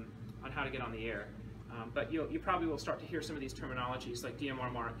on how to get on the air. But you probably will start to hear some of these terminologies like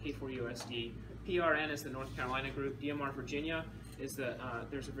DMR Mark, K4USD. PRN is the North Carolina group. DMR Virginia is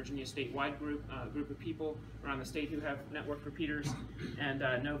there's a Virginia statewide group of people around the state who have network repeaters, and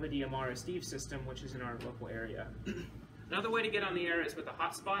Nova DMR is Steve's system, which is in our local area. Another way to get on the air is with a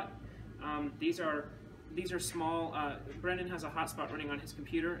hotspot. These are small. Brendan has a hotspot running on his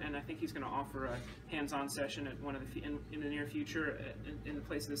computer, and I think he's going to offer a hands-on session at one of the in the near future in the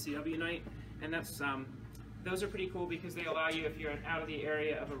place of the CW night. And those are pretty cool because they allow you, if you're out of the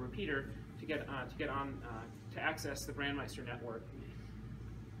area of a repeater, to get on to access the Brandmeister network.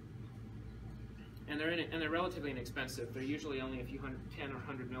 And they're relatively inexpensive. They're usually only a few 10 or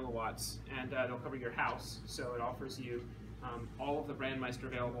 100 milliwatts, and they'll cover your house. So it offers you all of the Brandmeister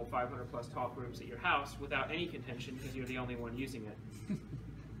available 500 plus talk groups at your house without any contention because you're the only one using it.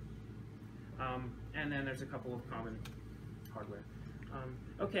 And then there's a couple of common hardware.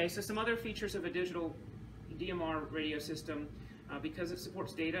 Okay, so some other features of a digital DMR radio system. Because it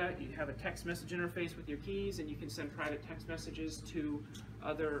supports data, you have a text message interface with your keys, and you can send private text messages to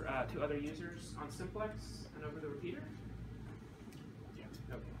other users on simplex and over the repeater. Yeah.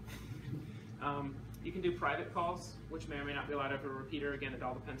 Okay. You can do private calls, which may or may not be allowed over a repeater. Again, it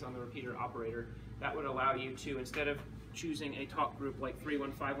all depends on the repeater operator. That would allow you to, instead of choosing a talk group like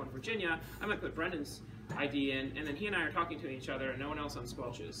 3151 Virginia, I might put Brendan's ID in, and then he and I are talking to each other, and no one else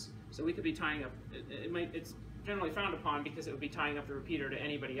unsquelches. So we could be tying up. It's generally frowned upon because it would be tying up the repeater to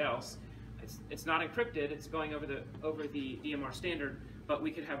anybody else. It's not encrypted. It's going over the DMR standard, but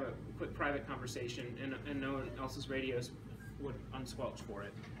we could have a quick private conversation, and no one else's radios would unsquelch for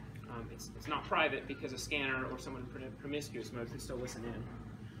it. It's not private because a scanner or someone in promiscuous mode can still listen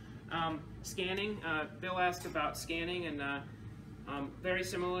in. Scanning. Bill asked about scanning, and very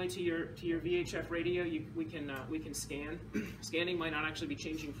similarly to your VHF radio, we can scan. Scanning might not actually be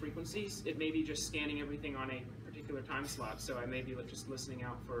changing frequencies. It may be just scanning everything on a particular time slot. So I may be just listening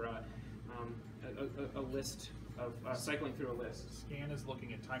out for a list of cycling through a list. Scan is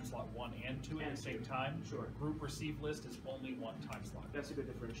looking at time slot 1 and 2 at the same time. Sure. Group receive list is only one time slot. That's a good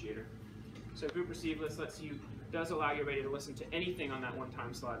differentiator. So group receive list does allow your radio to listen to anything on that one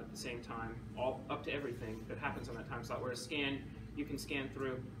time slot at the same time, all up to everything that happens on that time slot. Whereas scan, you can scan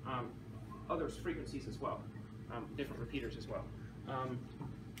through other frequencies as well, different repeaters as well.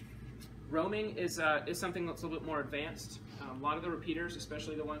 Roaming is something that's a little bit more advanced. A lot of the repeaters,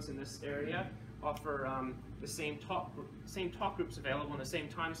 especially the ones in this area, offer the same talk groups available in the same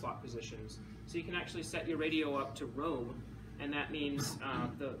time slot positions. So you can actually set your radio up to roam, and that means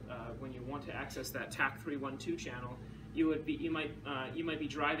when you want to access that TAC 312 channel, you might be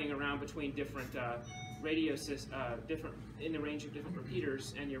driving around between different in the range of different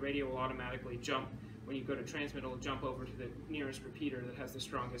repeaters, and your radio will automatically jump. When you go to transmit, it'll jump over to the nearest repeater that has the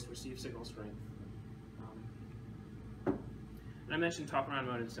strongest receive signal strength. And I mentioned talk around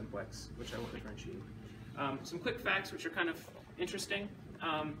mode and simplex, which I will differentiate. Some quick facts which are kind of interesting.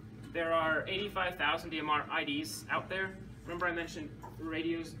 There are 85,000 DMR IDs out there. Remember I mentioned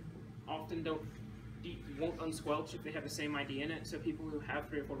radios often won't unsquelch if they have the same ID in it, so people who have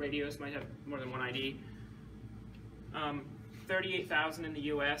 3 or 4 radios might have more than one ID. 38,000 in the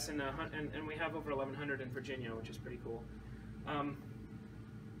US, and we have over 1,100 in Virginia, which is pretty cool.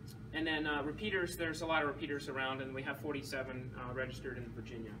 And then repeaters, there's a lot of repeaters around, and we have 47 registered in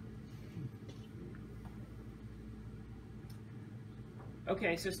Virginia.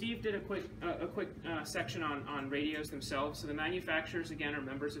 Okay, so Steve did a quick section on radios themselves. So the manufacturers, again, are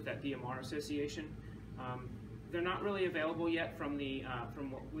members of that DMR association. They're not really available yet from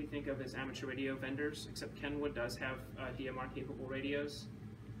what we think of as amateur radio vendors, except Kenwood does have DMR-capable radios.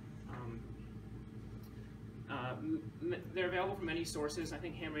 They're available from many sources. I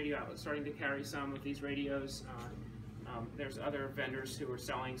think Ham Radio Outlet's starting to carry some of these radios. There's other vendors who are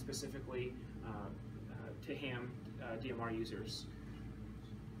selling specifically to ham DMR users.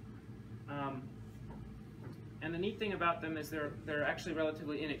 And the neat thing about them is they're actually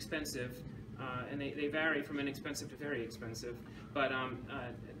relatively inexpensive, and they vary from inexpensive to very expensive. But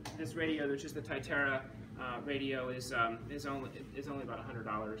this radio, which is the Titera radio, is only about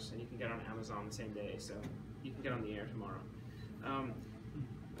 $100, and you can get it on Amazon the same day. So you can get on the air tomorrow.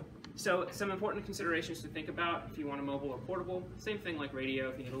 So some important considerations to think about if you want a mobile or portable. Same thing like radio.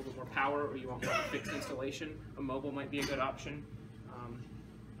 If you need a little bit more power or you want more of a fixed installation, a mobile might be a good option.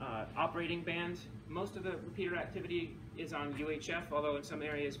 Operating band. Most of the repeater activity is on UHF, although in some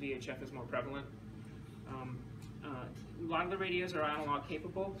areas VHF is more prevalent. A lot of the radios are analog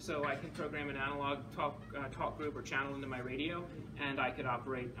capable, so I can program an analog talk group or channel into my radio, and I could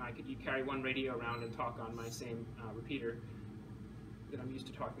carry one radio around and talk on my same repeater that I'm used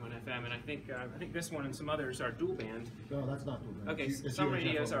to talking on FM. And I think this one and some others are dual band. No, that's not dual band. Okay, It's some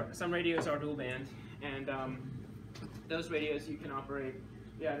UHF radios are dual band, and those radios you can operate.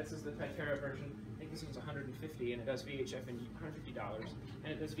 Yeah, this is the Titera version. I think this one's 150, and it does VHF and $150,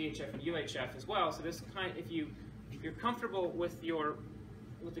 and it does VHF and UHF as well. So this if you're comfortable with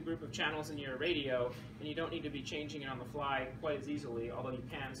the group of channels in your radio, and you don't need to be changing it on the fly quite as easily, although you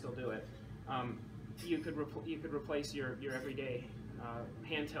can still do it. You could replace your everyday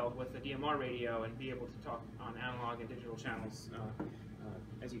handheld with a DMR radio and be able to talk on analog and digital channels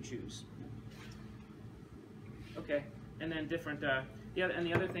as you choose. Okay, and then different.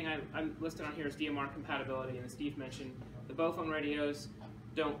 The other thing I'm listed on here is DMR compatibility, and as Steve mentioned, the Bowphone radios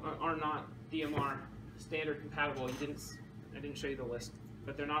are not DMR standard compatible. I didn't show you the list,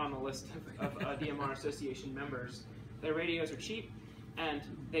 but they're not on the list of DMR Association members. Their radios are cheap, and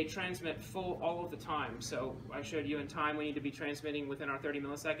they transmit full all of the time. So I showed you in time we need to be transmitting within our 30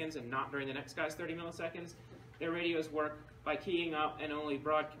 milliseconds and not during the next guy's 30 milliseconds. Their radios work by keying up and only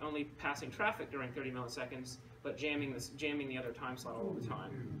passing traffic during 30 milliseconds, but jamming the other time slot all the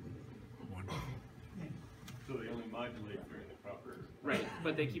time. So they only modulate during the proper. Right,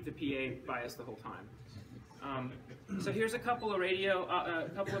 but they keep the PA biased the whole time. So here's a couple of radio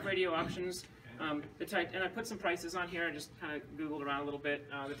options. And I put some prices on here. I just kind of googled around a little bit.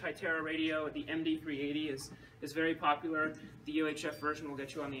 The Titera radio, the MD380 is very popular. The UHF version will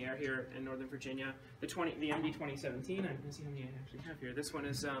get you on the air here in Northern Virginia. The MD 2017. I can see how many I actually have here. This one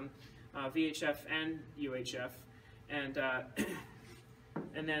is VHF and UHF, and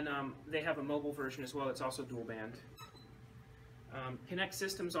then they have a mobile version as well. It's also dual band. Connect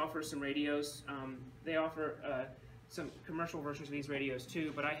Systems offers some radios. They offer some commercial versions of these radios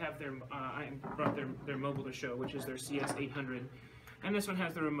too, but I brought their mobile to show, which is their CS800, and this one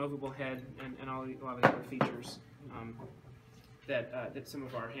has the removable head and a lot of the other features that some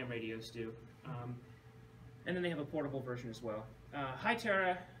of our ham radios do. And then they have a portable version as well.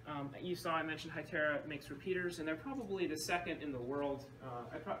 Hytera, I mentioned Hytera makes repeaters, and they're probably the second in the world.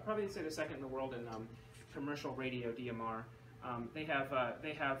 I'd probably say the second in the world in commercial radio DMR. They have a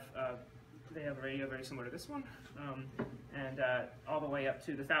radio very similar to this one, and all the way up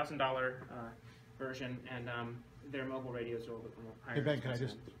to the $1,000 version, and their mobile radios are a little bit more higher. Hey Ben, can I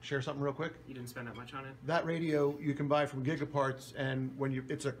just share something real quick? You didn't spend that much on it? That radio you can buy from Gigaparts, and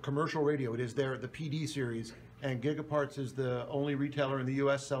it's a commercial radio. It is the PD series, and Gigaparts is the only retailer in the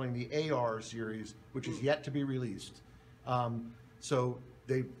U.S. selling the AR series, which is yet to be released. So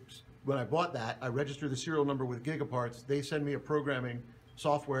when I bought that, I registered the serial number with Gigaparts. They send me a programming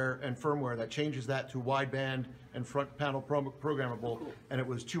software and firmware that changes that to wideband and front panel programmable, and it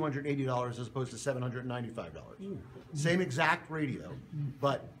was $280 as opposed to $795. Same exact radio,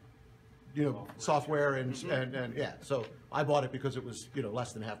 but software and yeah. So I bought it because it was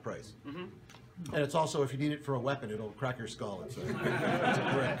less than half price. And it's also, if you need it for a weapon, it'll crack your skull. It's a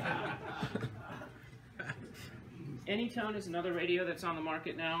brick. Anytone is another radio that's on the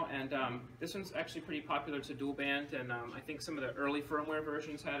market now, and this one's actually pretty popular. It's a dual band, and I think some of the early firmware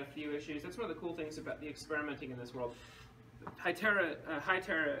versions had a few issues. That's one of the cool things about the experimenting in this world. Hytera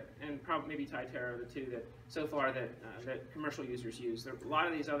and probably maybe Titera are the two that so far that commercial users use. A lot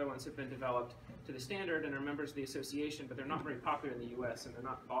of these other ones have been developed to the standard and are members of the association, but they're not very popular in the U.S. and they're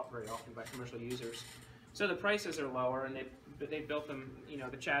not bought very often by commercial users. So the prices are lower, and they built them,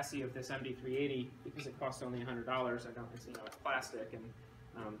 the chassis of this MD380 because it costs only $100. It's plastic,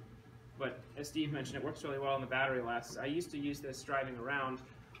 and but as Steve mentioned, it works really well, and the battery lasts. I used to use this driving around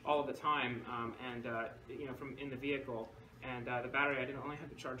all of the time, and from in the vehicle, and the battery I only had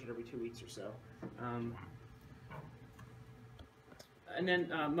to charge it every 2 weeks or so. And then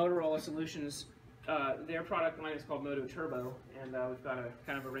Motorola Solutions. Their product line is called Moto Turbo, and we've got a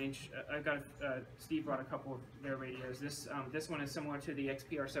kind of a range. Steve brought a couple of their radios. This one is similar to the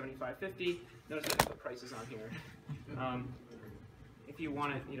XPR 7550. Notice I put prices on here. If you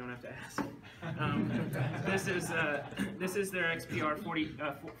want it, you don't have to ask. This is their XPR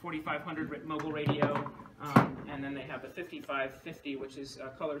 4500 mobile radio, and then they have the 5550, which is a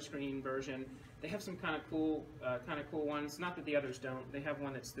color screen version. They have some kind of cool ones. Not that the others don't. They have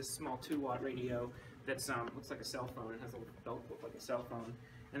one that's this small 2-watt radio that's looks like a cell phone. It has a little belt look like a cell phone,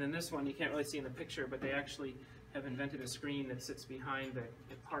 And then this one, you can't really see in the picture, but they actually have invented a screen that sits behind the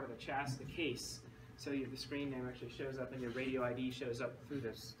part of the chassis, the case. So the screen name actually shows up, and your radio ID shows up through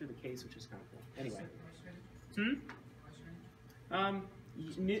the case, which is kind of cool. Anyway.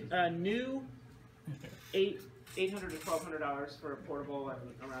 New $800 to $1,200 for a portable, and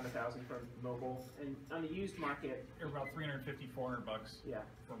around $1,000 for a mobile. And on the used market, They're about $350, $400 yeah.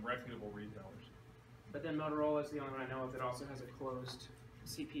 from reputable retailers. But then Motorola is the only one I know of that also has a closed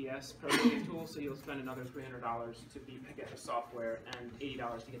CPS programming tool, so you'll spend another $300 to get the software and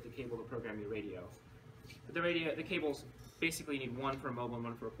 $80 to get the cable to program your radio. But the cables basically you need one for a mobile and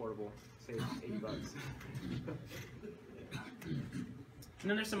one for a portable. Saves $80. And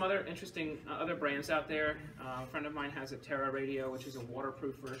then there's some other interesting other brands out there. A friend of mine has a Terra radio, which is a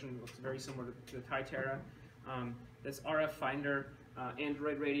waterproof version. Looks very similar to the Thai Terra. This RF Finder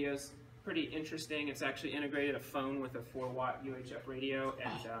Android radios, pretty interesting. It's actually integrated a phone with a 4-watt UHF radio,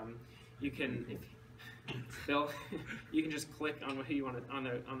 and you can you can just click on who you want to, on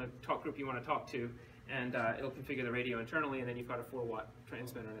the talk group you want to talk to, and it'll configure the radio internally, and then you've got a 4-watt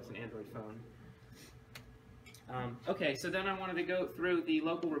transmitter, and it's an Android phone. Okay, so then I wanted to go through the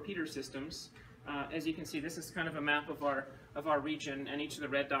local repeater systems. As you can see, this is kind of a map of our region, and each of the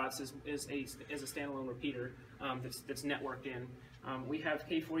red dots is a standalone repeater that's networked in. We have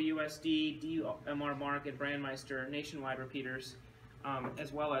K4USD, DMR Mark, and Brandmeister nationwide repeaters,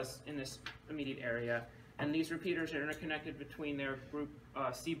 as well as in this immediate area. And these repeaters are interconnected between their group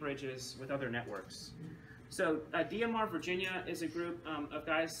C bridges with other networks. So DMR Virginia is a group of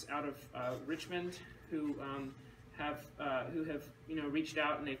guys out of Richmond who have reached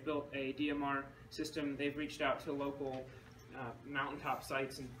out, and they've built a DMR system. They've reached out to local mountaintop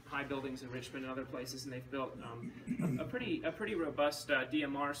sites and high buildings in Richmond and other places, and they've built a pretty robust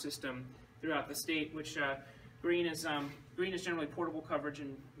DMR system throughout the state. Which green is generally portable coverage,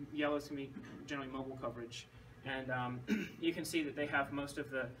 and yellow is going to be generally mobile coverage. And you can see that they have most of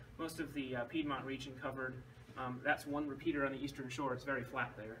the Piedmont region covered. That's one repeater on the eastern shore. It's very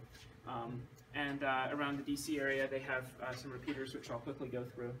flat there. And around the DC area, they have some repeaters, which I'll quickly go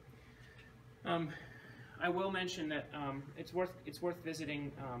through. I will mention that it's worth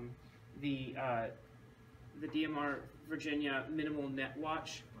visiting the DMR Virginia Minimal Net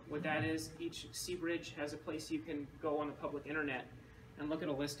Watch. What that is, each C bridge has a place you can go on the public internet and look at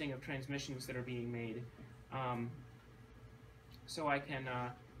a listing of transmissions that are being made. So I can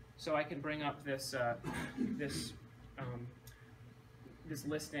bring up this this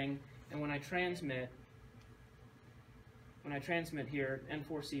listing, and when I transmit here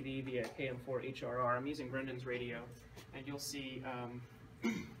N4CV via KM4HRR, I'm using Brendan's radio, and you'll see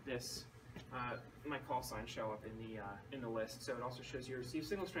this my call sign show up in the list. So it also shows your receive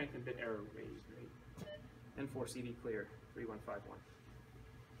signal strength and bit error rate. N4CV clear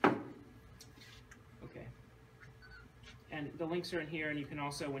 3151. Okay. And the links are in here, and you can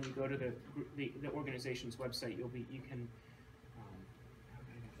also, when you go to the organization's website, you can.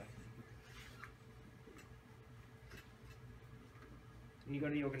 When you go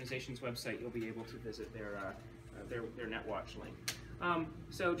to the organization's website, you'll be able to visit their NetWatch link.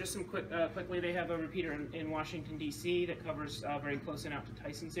 So just some quickly, they have a repeater in Washington D.C. that covers very close and out to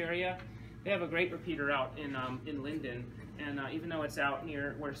Tyson's area. They have a great repeater out in Linden, and even though it's out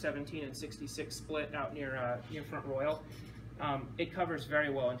near where 17 and 66 split out near Front Royal, it covers very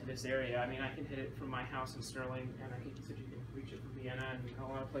well into this area. I mean, I can hit it from my house in Sterling, and I think you said you can reach it from Vienna, and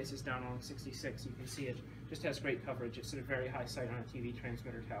a lot of places down along 66 you can see it. Just has great coverage. It's at a very high site on a TV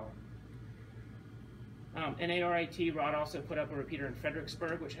transmitter tower. And ARIT Rod also put up a repeater in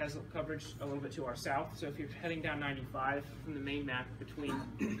Fredericksburg, which has coverage a little bit to our south. So if you're heading down 95 from the main map between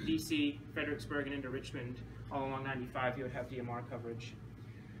DC, Fredericksburg, and into Richmond, all along 95, you would have DMR coverage.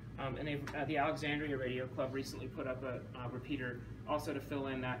 And the Alexandria Radio Club recently put up a repeater also to fill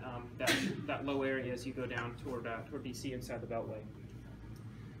in that low area as you go down toward DC inside the Beltway.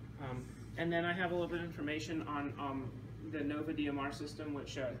 And then I have a little bit of information on the Nova DMR system,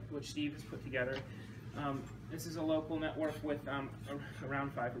 which Steve has put together. This is a local network with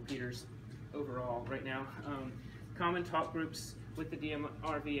around 5 repeaters overall right now. Common talk groups with the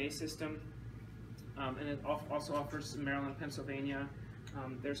DMR VA system, and it also offers Maryland, Pennsylvania.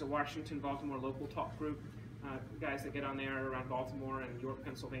 There's a Washington, Baltimore local talk group, guys that get on there around Baltimore and York,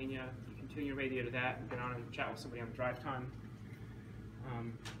 Pennsylvania. You can tune your radio to that and get on and chat with somebody on the drive time.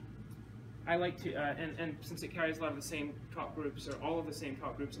 I like to, and since it carries a lot of the same talk groups, or all of the same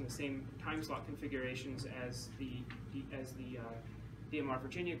talk groups in the same time slot configurations as the DMR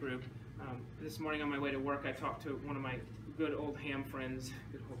Virginia group, this morning on my way to work, I talked to one of my good old ham friends,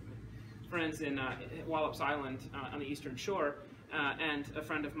 in Wallops Island on the Eastern Shore, and a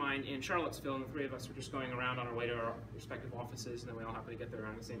friend of mine in Charlottesville, and the three of us were just going around on our way to our respective offices, and then we all happened to get there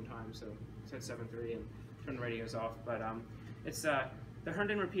around the same time, so said 7:30 and turned the radios off. But it's the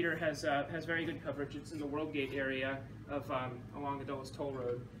Herndon repeater has very good coverage. It's in the Worldgate area of along the Dulles Toll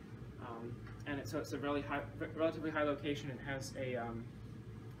Road, and it's a relatively high location. It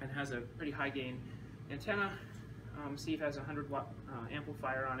has a pretty high gain antenna. Steve has a 100-watt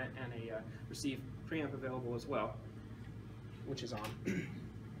amplifier on it and a receive preamp available as well, which is on.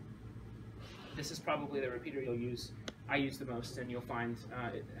 This is probably the repeater I use the most, and you'll find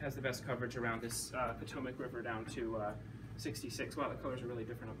it has the best coverage around this Potomac River down to 66. Wow, the colors are really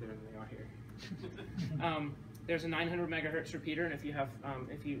different up there than they are here. There's a 900 megahertz repeater, and if you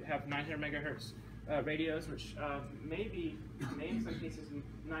have 900 megahertz radios, which may in some cases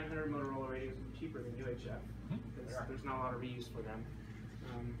 900 Motorola radios will be cheaper than UHF, because there's not a lot of reuse for them.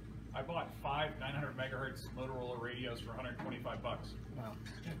 I bought 5 900 megahertz Motorola radios for $125. Wow.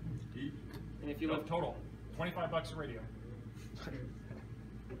 And if you look total, $25 a radio.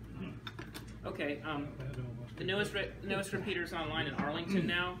 Okay, the newest repeater's online in Arlington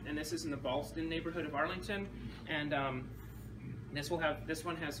now, and this is in the Ballston neighborhood of Arlington, and this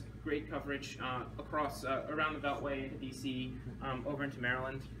one has great coverage across around the Beltway into DC, over into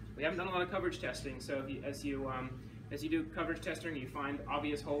Maryland. We haven't done a lot of coverage testing, so as you do coverage testing, you find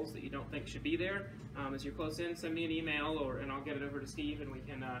obvious holes that you don't think should be there. As you're close in, send me an email, and I'll get it over to Steve, and we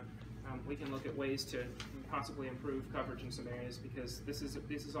can look at ways to possibly improve coverage in some areas, because this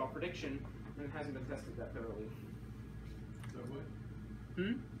is all prediction and it hasn't been tested that thoroughly. Subway?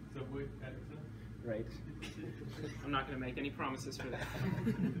 Subway, Patterson? Right. I'm not going to make any promises for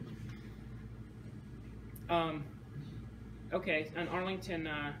that. Okay, and Arlington,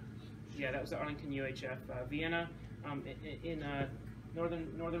 yeah, that was the Arlington UHF. Vienna, in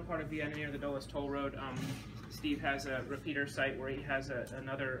northern part of Vienna near the Dulles Toll Road, Steve has a repeater site where he has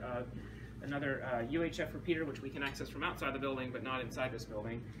another UHF repeater, which we can access from outside the building, but not inside this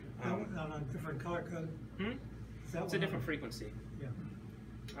building. On a different color code? It's a different frequency.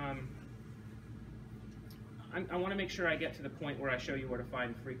 Yeah. I want to make sure I get to the point where I show you where to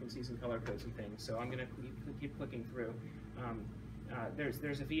find frequencies and color codes and things, so I'm going to keep clicking through.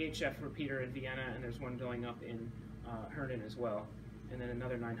 There's a VHF repeater in Vienna, and there's one going up in Herndon as well, and then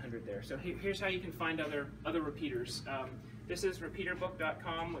another 900 there. So here's how you can find other repeaters. This is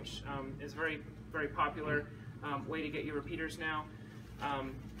repeaterbook.com, which is very popular way to get your repeaters now.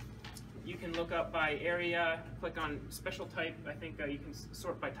 You can look up by area, click on special type. I think you can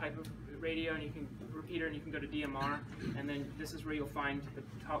sort by type of radio, and you can repeater, and you can go to DMR, and then this is where you'll find the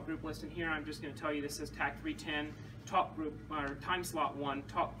top group list. And here I'm just going to tell you this says TAC 310, top group, or time slot 1,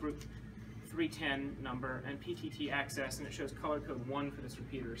 top group 310 number, and PTT access, and it shows color code 1 for this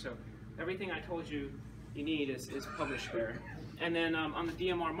repeater. So everything I told you need is published there. And then on the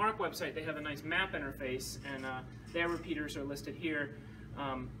DMR Mark website, they have a nice map interface, and their repeaters are listed here.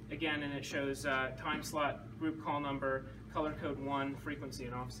 Again, and it shows time slot, group call number, color code 1, frequency,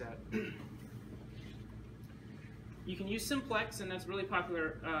 and offset. You can use simplex, and that's really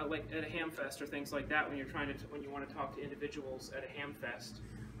popular, like at a ham fest or things like that, when you want to talk to individuals at a ham fest,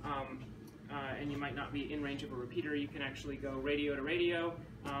 and you might not be in range of a repeater. You can actually go radio to radio.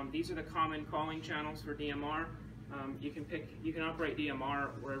 These are the common calling channels for DMR. You can operate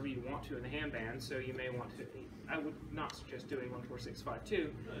DMR wherever you want to in the ham band. So you may want to. I would not suggest doing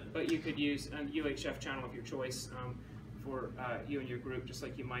 14652, but you could use a UHF channel of your choice for you and your group, just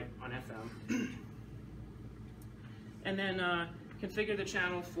like you might on FM. And then configure the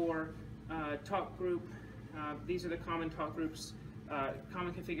channel for talk group. These are the common talk groups,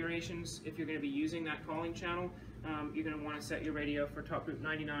 common configurations. If you're going to be using that calling channel, you're going to want to set your radio for talk group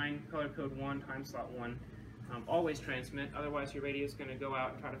 99, color code 1, time slot 1. Always transmit, otherwise your radio is going to go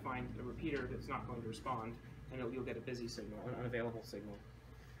out and try to find a repeater that's not going to respond, and you'll get a busy signal, an unavailable signal.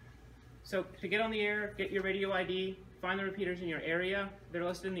 So to get on the air, get your radio ID, find the repeaters in your area. They're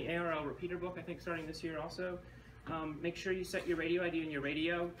listed in the ARL repeater book, I think starting this year also. Make sure you set your radio ID in your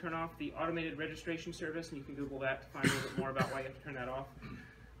radio, turn off the automated registration service, and you can Google that to find a little bit more about why you have to turn that off.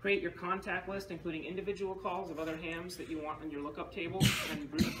 Create your contact list, including individual calls of other hams that you want in your lookup table, and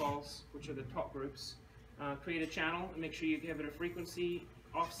group calls, which are the talk groups. Create a channel, and make sure you give it a frequency,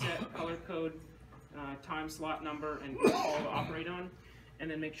 offset, color code, time slot number, and group call to operate on. And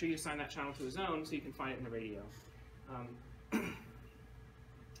then make sure you assign that channel to a zone so you can find it in the radio.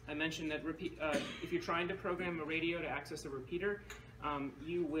 I mentioned that if you're trying to program a radio to access a repeater,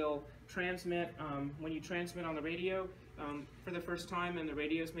 you will transmit, when you transmit on the radio for the first time and the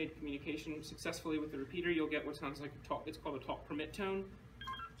radio's made communication successfully with the repeater, you'll get what sounds like it's called a talk permit tone.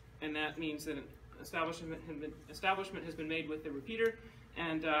 And that means that establishment has been made with the repeater,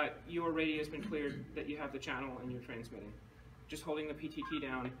 and your radio has been cleared that you have the channel and you're transmitting. Just holding the PTT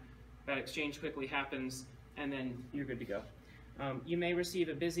down, that exchange quickly happens, and then you're good to go. You may receive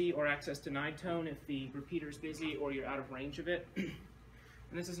a busy or access denied tone if the repeater's busy or you're out of range of it.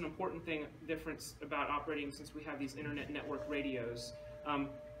 And this is an important difference about operating since we have these internet network radios.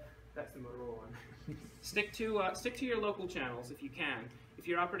 That's the Motorola one. Stick to your local channels if you can. If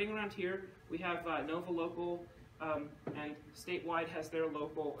you're operating around here, we have Nova Local, and statewide has their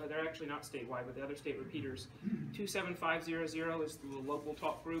local, they're actually not statewide, but the other state repeaters. 27500 is the local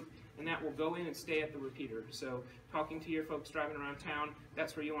talk group, and that will go in and stay at the repeater. So talking to your folks driving around town,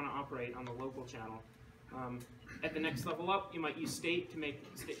 that's where you want to operate, on the local channel. At the next level up, you might use state to make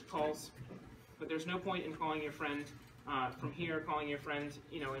state calls, but there's no point in calling your friend from here, calling your friend,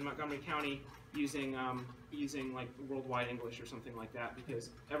 in Montgomery County using like worldwide English or something like that, because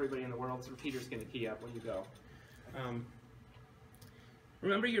everybody in the world's repeater's going to key up when you go.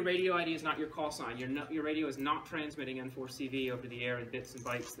 Remember, your radio ID is not your call sign. Your radio is not transmitting N4CV over the air in bits and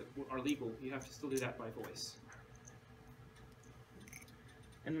bytes that are legal. You have to still do that by voice.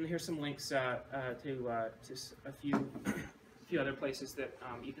 And then here's some links to a few other places that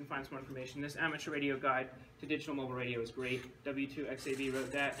you can find some more information. This amateur radio guide to digital mobile radio is great. W2XAV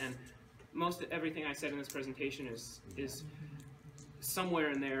wrote that, and most everything I said in this presentation is somewhere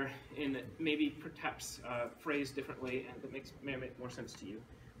in there, maybe perhaps phrased differently, and that may make more sense to you.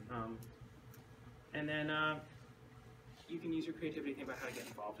 And then you can use your creativity to think about how to get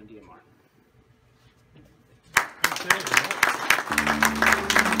involved in DMR. Okay.